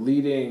their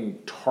leading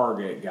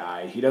target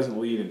guy. He doesn't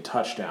lead in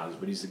touchdowns,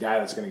 but he's the guy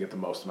that's going to get the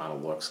most amount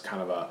of looks.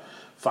 Kind of a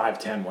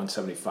 5'10",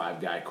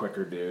 175 guy,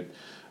 quicker dude.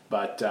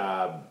 But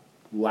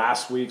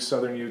last week,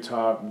 Southern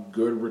Utah,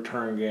 good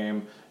return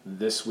game.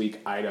 This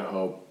week,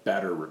 Idaho,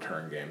 better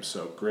return game.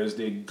 So Griz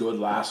did good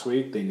last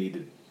week. They need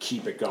to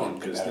keep it going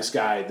because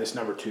this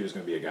number 2 is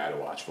going to be a guy to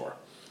watch for.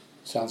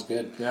 Sounds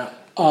good. Yeah.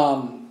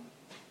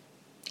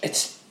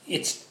 It's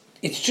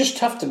just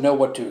tough to know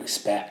what to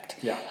expect.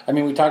 Yeah. I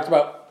mean, we talked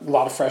about a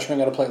lot of freshmen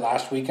got to play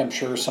last week. I'm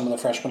sure some of the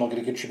freshmen will get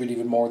to contribute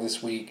even more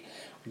this week.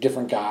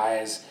 Different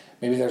guys.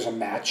 Maybe there's a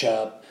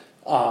matchup.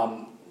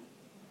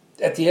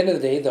 At the end of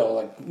the day,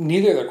 though,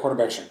 neither of their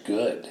quarterbacks are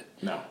good.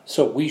 No.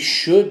 So we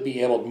should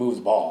be able to move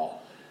the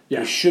ball. Yeah.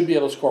 We should be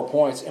able to score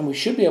points, and we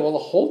should be able to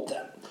hold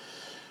them.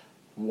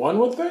 One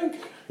would think.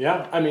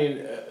 Yeah. I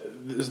mean,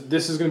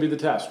 this is going to be the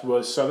test.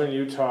 Was Southern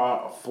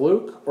Utah a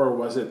fluke, or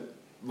was it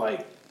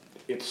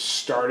it's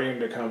starting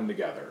to come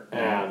together?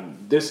 And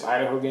this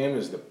Idaho game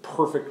is the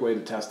perfect way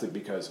to test it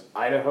because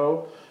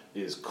Idaho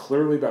is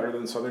clearly better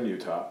than Southern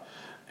Utah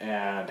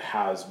and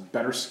has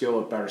better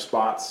skill at better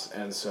spots.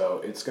 And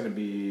so it's going to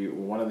be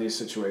one of these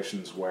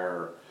situations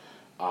where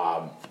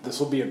this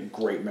will be a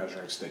great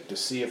measuring stick to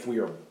see if we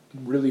are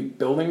really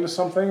building to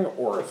something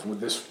or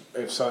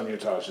if Southern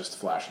Utah is just a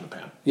flash in the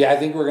pan. Yeah, I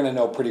think we're going to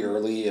know pretty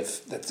early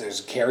if there's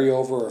a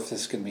carryover or if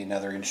this is going to be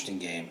another interesting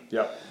game.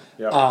 Yep.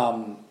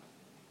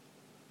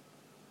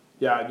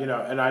 Yeah,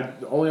 and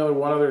only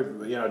one other,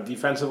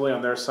 defensively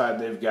on their side,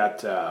 they got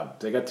 2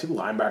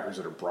 linebackers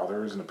that are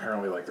brothers, and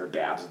apparently, their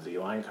dad's a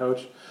D-line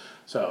coach.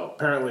 So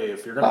apparently,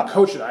 if you're going to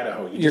coach at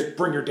Idaho, you just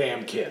bring your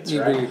damn kids,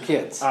 right? You bring your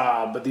kids.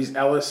 But these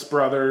Ellis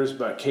brothers,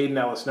 Caden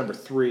Ellis, number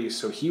 3,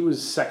 so he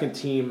was second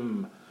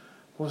team,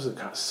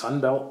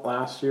 Sun Belt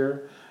last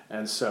year,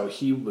 and so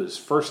he was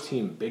first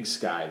team Big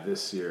Sky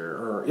this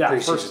year,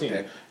 first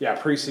team,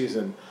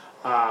 preseason.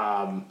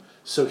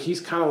 So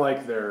he's kind of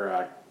like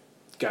their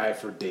guy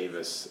for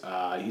Davis.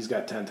 He's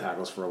got 10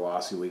 tackles for a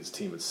loss. He leads the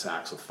team in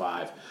sacks with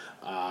 5.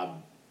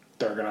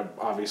 They're going to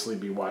obviously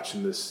be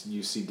watching this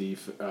UCD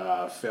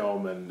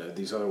film and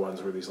these other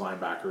ones where these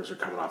linebackers are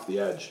coming off the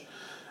edge.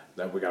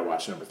 Then we got to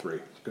watch number 3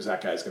 because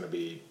that guy's going to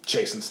be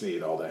chasing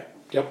Snead all day.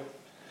 Yep,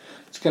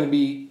 it's going to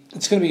be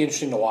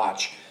interesting to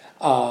watch.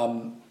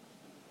 I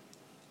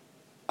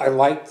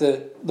like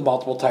the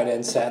multiple tight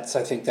end sets.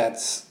 I think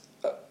that's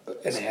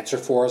an answer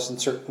for us in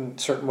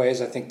certain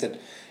ways. I think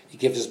that it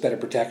gives us better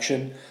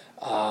protection.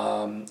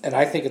 And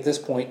I think at this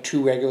point,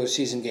 2 regular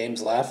season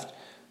games left,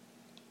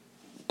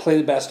 play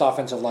the best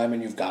offensive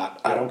lineman you've got.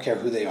 I don't care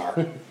who they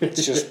are.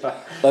 It's just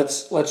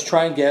let's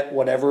try and get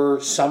whatever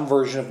some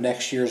version of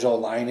next year's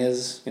O-line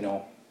is. You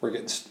know, we're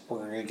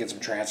gonna get some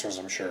transfers,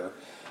 I'm sure.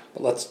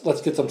 But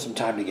let's get them some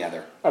time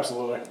together.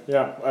 Absolutely,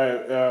 yeah.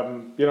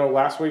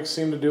 Last week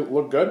seemed to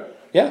look good.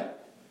 Yeah.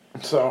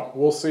 So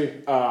we'll see.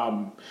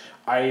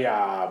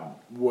 I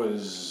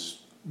was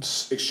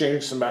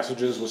exchanging some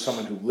messages with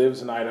someone who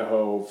lives in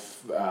Idaho,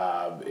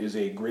 is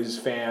a Griz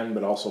fan,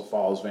 but also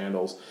follows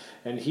Vandals,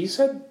 and he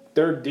said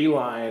their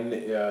D-line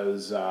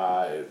is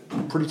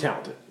pretty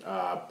talented,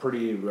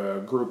 pretty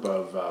group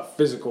of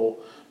physical,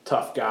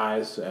 tough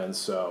guys, and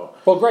so...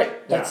 Well,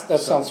 great. That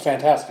sounds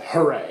fantastic.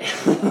 Hooray.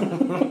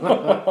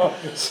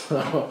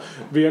 So,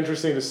 be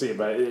interesting to see,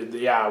 but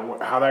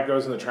how that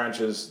goes in the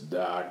trenches,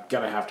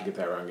 gonna have to get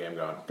that run game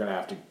going. Gonna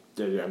have to,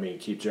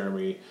 keep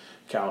Jeremy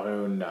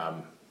Calhoun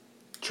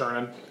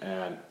churning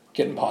and...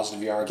 Getting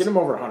positive yards. Get him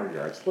over 100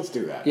 yards. Let's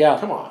do that. Yeah.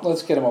 Come on.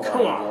 Let's get him over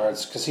 100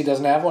 yards, because he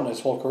doesn't have one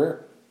his whole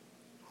career.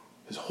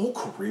 His whole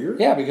career?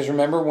 Yeah, because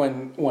remember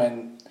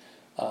when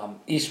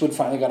Eastwood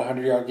finally got a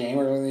 100-yard game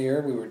earlier in the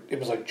year, it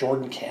was like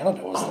Jordan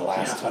Canada was the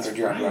last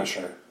 100-yard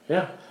rusher.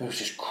 Yeah. It was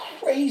just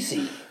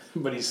crazy.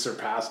 But he's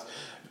surpassed,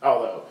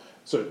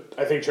 so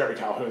I think Jeremy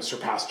Calhoun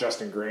surpassed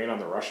Justin Green on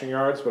the rushing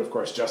yards, but of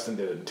course Justin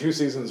did it in 2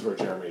 seasons where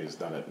Jeremy's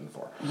done it in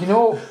 4. You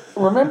know,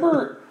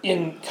 remember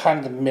in kind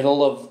of the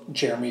middle of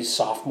Jeremy's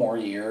sophomore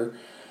year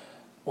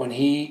when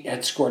he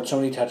had scored so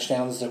many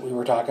touchdowns that we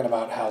were talking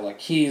about how like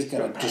he's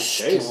going to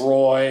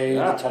destroy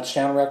the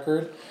touchdown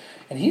record?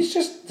 And he's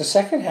just, the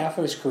second half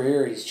of his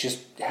career, he's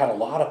just had a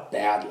lot of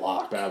bad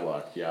luck. Bad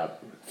luck, yeah.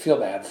 Feel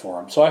bad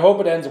for him. So I hope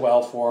it ends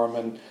well for him.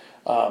 And,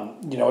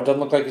 it doesn't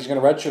look like he's going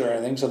to redshirt or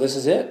anything, so this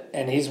is it.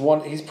 And he's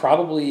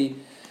probably,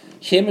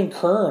 him and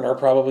Kern are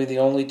probably the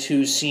only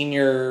 2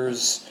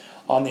 seniors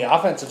on the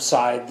offensive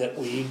side that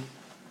we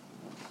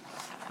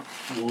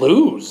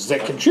lose,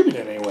 that contribute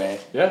in any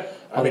way. Yeah.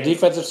 On the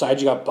defensive side,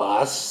 you got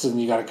Buss,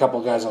 and you got a couple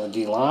of guys on the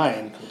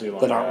D-line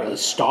that aren't really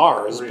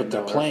stars, but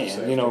they're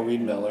playing.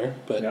 Reed Miller.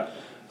 But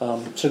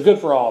so good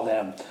for all of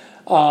them.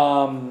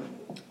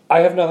 I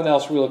have nothing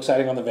else real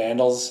exciting on the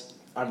Vandals.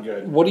 I'm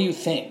good. What do you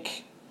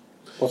think?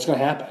 What's going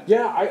to happen?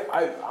 Yeah,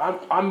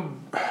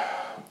 I'm.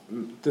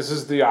 This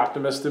is the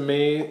optimist in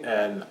me,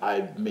 and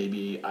I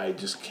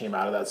just came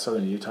out of that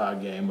Southern Utah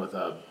game with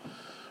a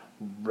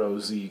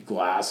rosy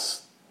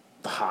glass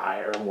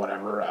high or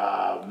whatever.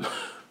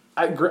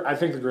 I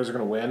think the Griz are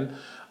going to win.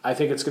 I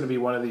think it's going to be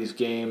one of these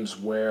games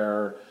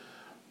where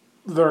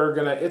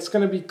it's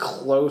going to be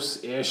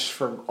close-ish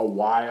for a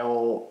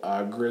while.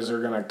 Griz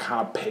are going to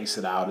kind of pace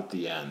it out at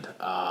the end.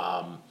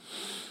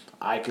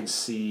 I could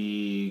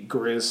see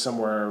Griz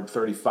somewhere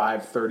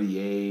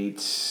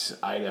 35-38,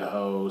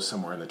 Idaho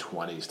somewhere in the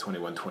 20s,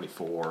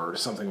 21-24, or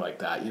something like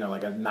that.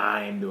 Like a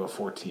 9 to a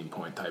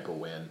 14-point type of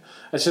win.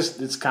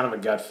 It's kind of a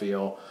gut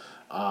feel.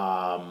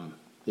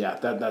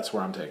 That's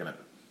where I'm taking it.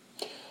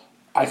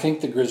 I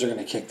think the Griz are going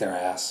to kick their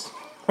ass.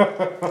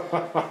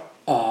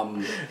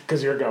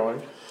 Because you're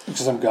going.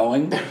 Because I'm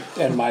going,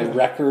 and my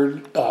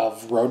record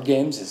of road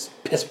games is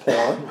piss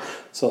poor,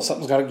 so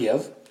something's got to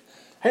give.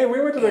 Hey,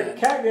 we went to the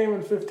Cat game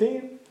in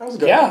 15. That was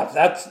good. Yeah,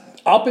 that's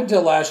up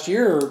until last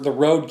year. The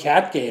road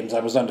Cat games, I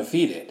was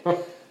undefeated. I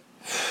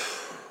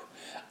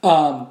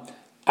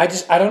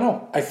don't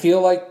know. I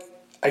feel like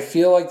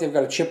they've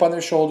got a chip on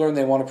their shoulder, and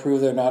they want to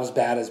prove they're not as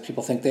bad as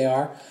people think they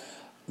are.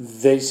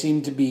 They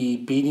seem to be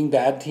beating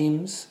bad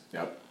teams.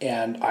 Yep.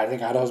 And I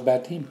think Idaho's a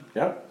bad team.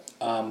 Yep.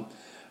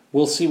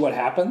 We'll see what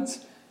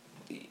happens.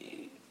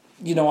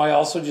 I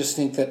also just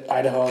think that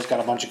Idaho's got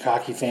a bunch of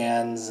cocky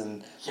fans,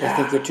 and they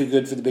think they're too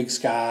good for the Big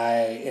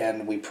Sky,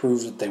 and we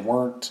proved that they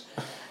weren't,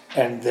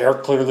 and they're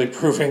clearly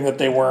proving that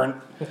they weren't.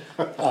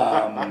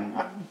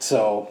 A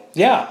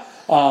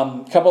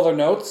couple other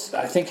notes.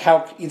 I think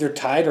Houck either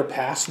tied or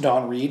passed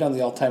Don Reed on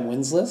the all-time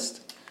wins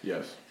list.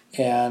 Yes.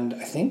 And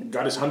I think...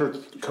 Got his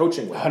 100th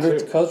coaching win.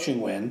 100th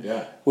coaching win.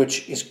 Yeah.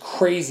 Which is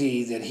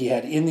crazy that he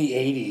had in the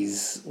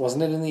 80s.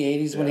 Wasn't it in the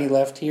 80s when he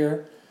left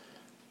here?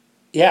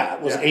 Yeah,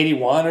 it was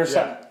 81 or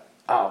something.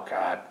 Oh,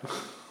 God.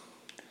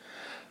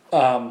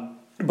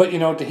 But,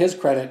 to his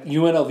credit,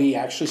 UNLV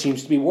actually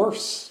seems to be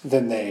worse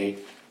than they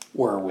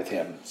were with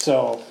him.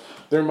 So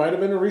there might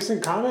have been a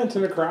recent comment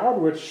in the crowd,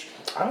 which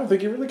I don't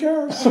think he really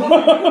cares.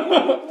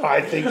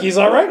 I think he's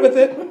all right with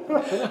it.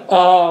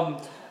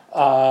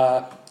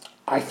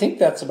 I think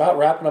that's about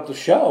wrapping up the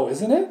show,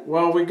 isn't it?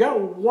 Well, we got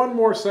one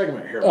more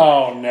segment here.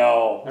 Oh,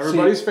 no.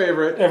 Everybody's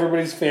favorite.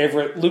 Everybody's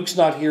favorite. Luke's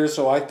not here,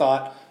 so I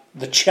thought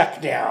the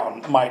check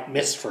down might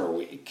miss for a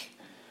week.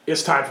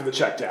 It's time for the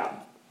check down.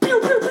 Pew,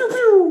 pew,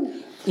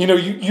 pew, pew.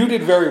 You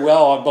did very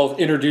well on both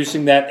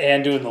introducing that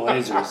and doing the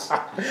lasers.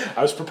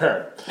 I was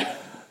prepared.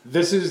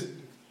 This is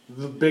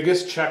the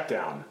biggest check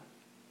down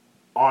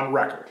on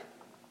record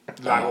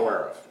that I'm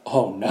aware of.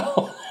 Oh,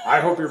 no. I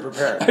hope you're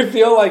prepared. I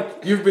feel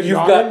like you've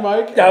got,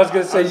 Mike. I was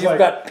going to say you've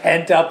got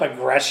pent-up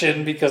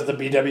aggression because the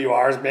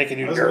BWR is making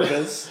you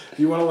nervous.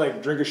 You want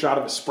to drink a shot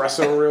of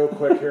espresso real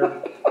quick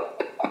here?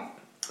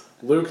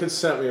 Luke had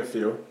sent me a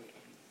few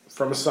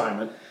from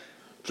assignment.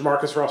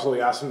 Jamarcus Russell,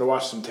 he asked him to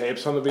watch some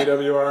tapes on the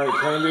BWR, and he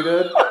claimed he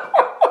did.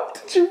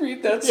 Did you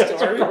read that story?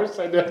 Yes, of course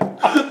I did.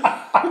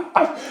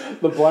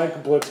 The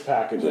blank blitz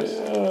packages.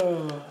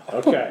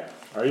 Okay.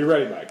 Are you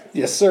ready, Mike?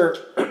 Yes, sir.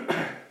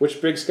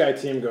 Which Big Sky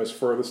team goes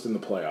furthest in the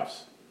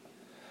playoffs?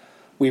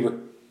 Weaver.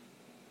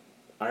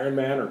 Iron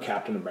Man or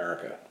Captain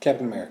America?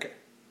 Captain America.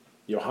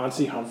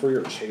 Johansi Humphrey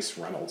or Chase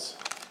Reynolds?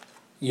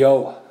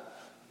 Yo.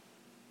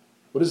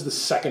 What is the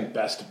second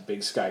best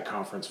Big Sky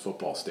Conference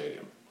football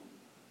stadium?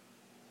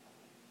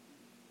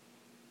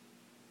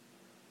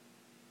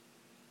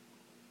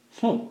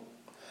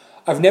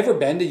 I've never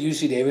been to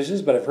UC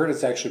Davis's, but I've heard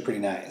it's actually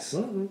pretty nice.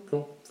 Oh,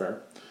 cool.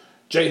 Fair.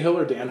 Jay Hill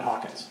or Dan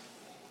Hawkins?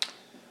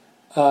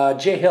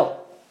 Jay Hill.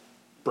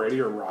 Brady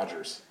or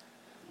Rogers?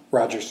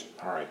 Rogers.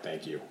 All right,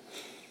 thank you.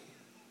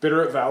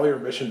 Bitterroot Valley or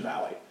Mission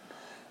Valley?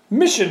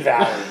 Mission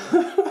Valley.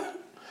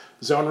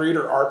 Zone read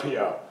or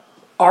RPO?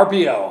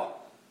 RPO.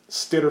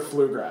 Stitt or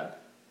Pflugrad?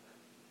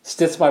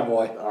 Stitt's my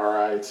boy. All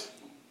right.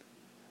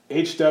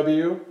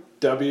 HW,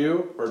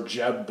 W, or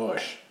Jeb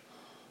Bush?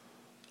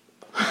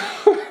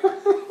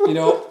 You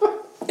know,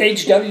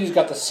 HW's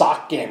got the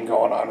sock game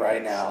going on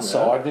right now,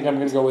 so I think I'm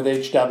going to go with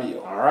HW.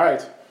 All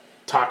right.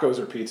 Tacos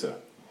or pizza?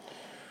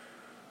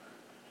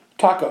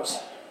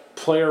 Tacos.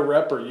 Player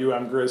rep or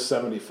Griz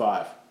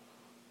 75?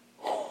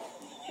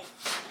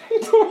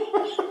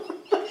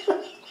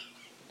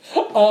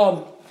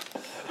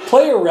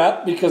 Player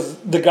rep, because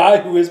the guy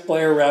who is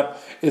player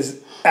rep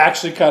is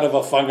actually kind of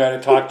a fun guy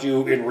to talk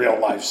to in real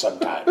life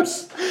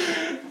sometimes.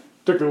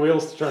 Took the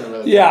wheels to turn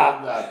him.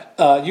 Yeah.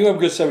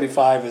 Griz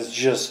 75 is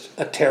just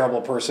a terrible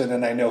person,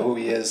 and I know who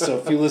he is. So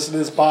if you listen to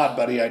this pod,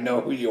 buddy, I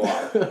know who you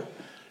are.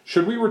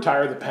 Should we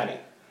retire the penny?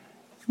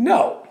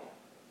 No.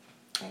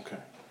 Okay.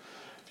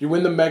 If you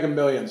win the Mega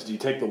Millions, do you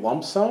take the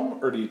lump sum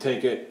or do you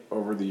take it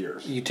over the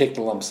years? You take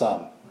the lump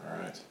sum. All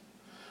right.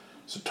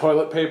 So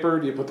toilet paper,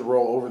 do you put the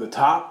roll over the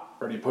top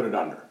or do you put it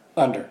under?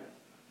 Under.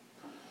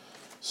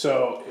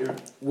 So,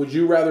 would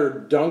you rather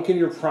dunk in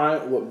your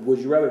prime? Would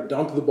you rather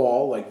dunk the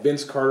ball like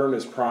Vince Carter in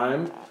his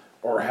prime,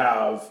 or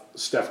have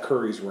Steph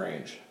Curry's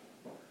range?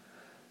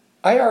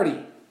 I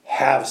already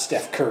have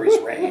Steph Curry's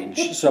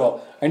range,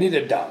 so I need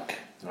a dunk.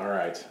 All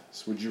right.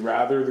 So, would you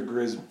rather the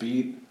Griz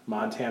beat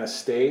Montana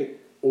State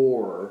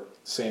or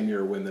same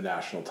year win the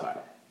national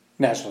title?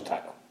 National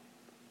title.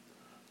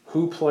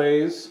 Who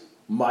plays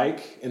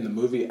Mike in the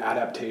movie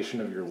adaptation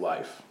of your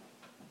life?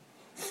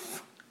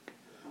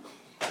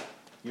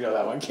 You know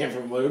that one came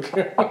from Luke.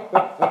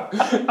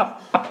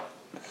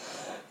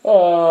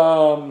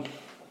 Oh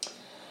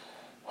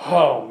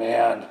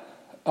man,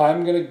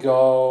 I'm gonna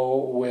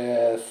go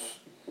with.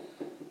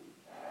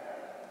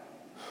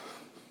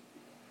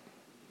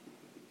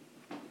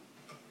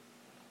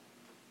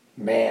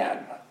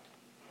 Man,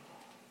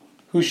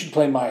 who should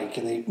play Mike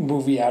in the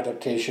movie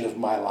adaptation of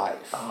my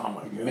life? Oh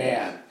my goodness.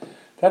 Man,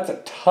 that's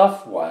a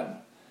tough one.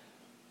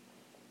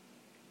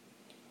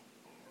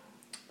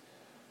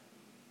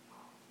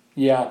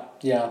 Yeah.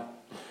 I'm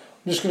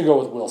just going to go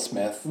with Will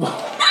Smith.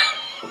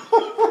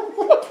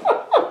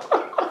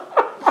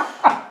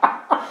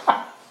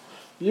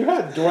 You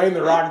had Dwayne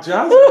 "The Rock"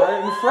 Johnson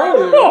right in front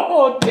of you.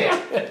 Oh,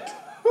 damn it.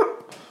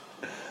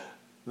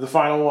 The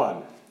final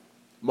one.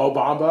 Mo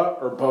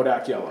Bamba or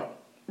Bodak Yellow?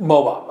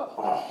 Mo Bamba.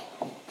 Oh,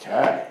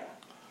 okay.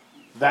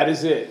 That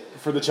is it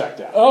for the check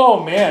down.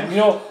 Oh, man.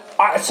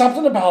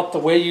 Something about the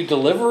way you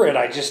deliver it,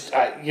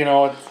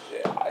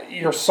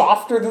 you're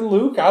softer than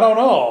Luke. I don't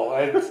know.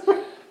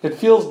 It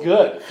feels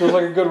good. It feels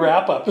like a good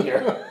wrap up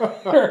here.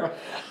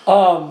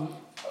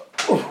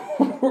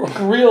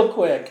 Real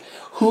quick,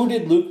 who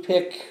did Luke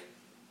pick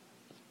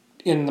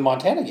in the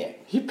Montana game?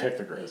 He picked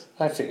the Griz.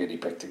 I figured he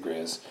picked the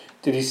Griz.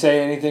 Did he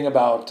say anything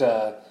about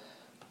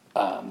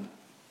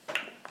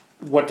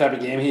what type of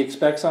game he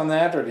expects on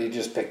that, or did he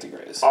just pick the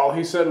Griz? All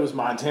he said was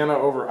Montana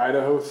over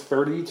Idaho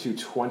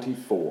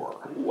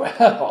 30-24.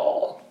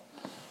 Well,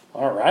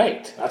 all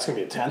right. That's going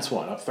to be a tense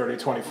one. Up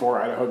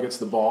 30-24, Idaho gets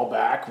the ball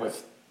back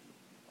with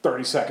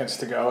 30 seconds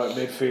to go at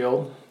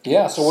midfield.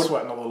 Yeah, so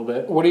sweating a little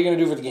bit. What are you going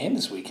to do for the game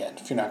this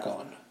weekend if you're not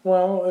going?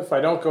 Well, if I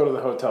don't go to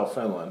the Hotel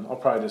Finland, I'll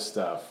probably just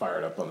fire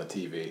it up on the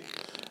TV.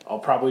 I'll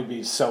probably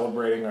be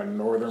celebrating a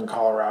Northern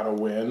Colorado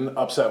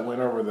upset win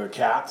over the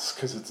Cats,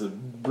 because it's a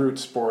brute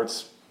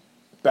sports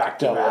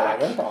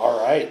back-to-back.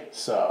 All right.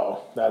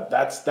 So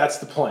that's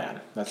the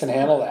plan. Can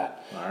handle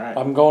that. All right.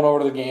 I'm going over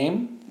to the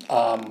game.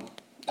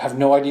 Have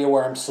no idea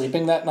where I'm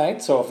sleeping that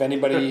night, so if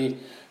anybody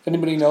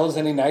knows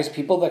any nice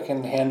people that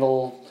can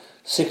handle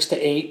 6 to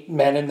 8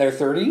 men in their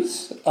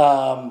 30s,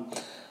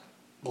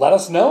 let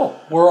us know.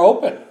 We're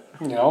open.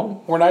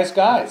 We're nice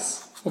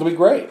guys. It'll be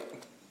great.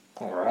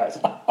 All right.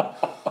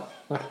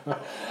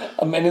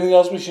 Anything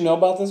else we should know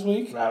about this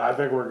week? Man, I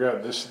think we're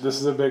good. This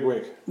is a big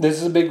week. This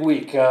is a big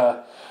week.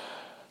 I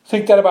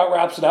think that about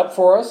wraps it up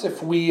for us.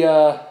 If we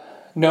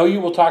know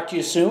you, we'll talk to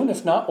you soon.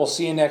 If not, we'll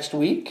see you next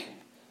week.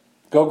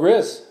 Go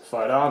Griz.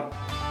 Fight on.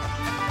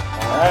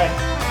 All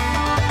right.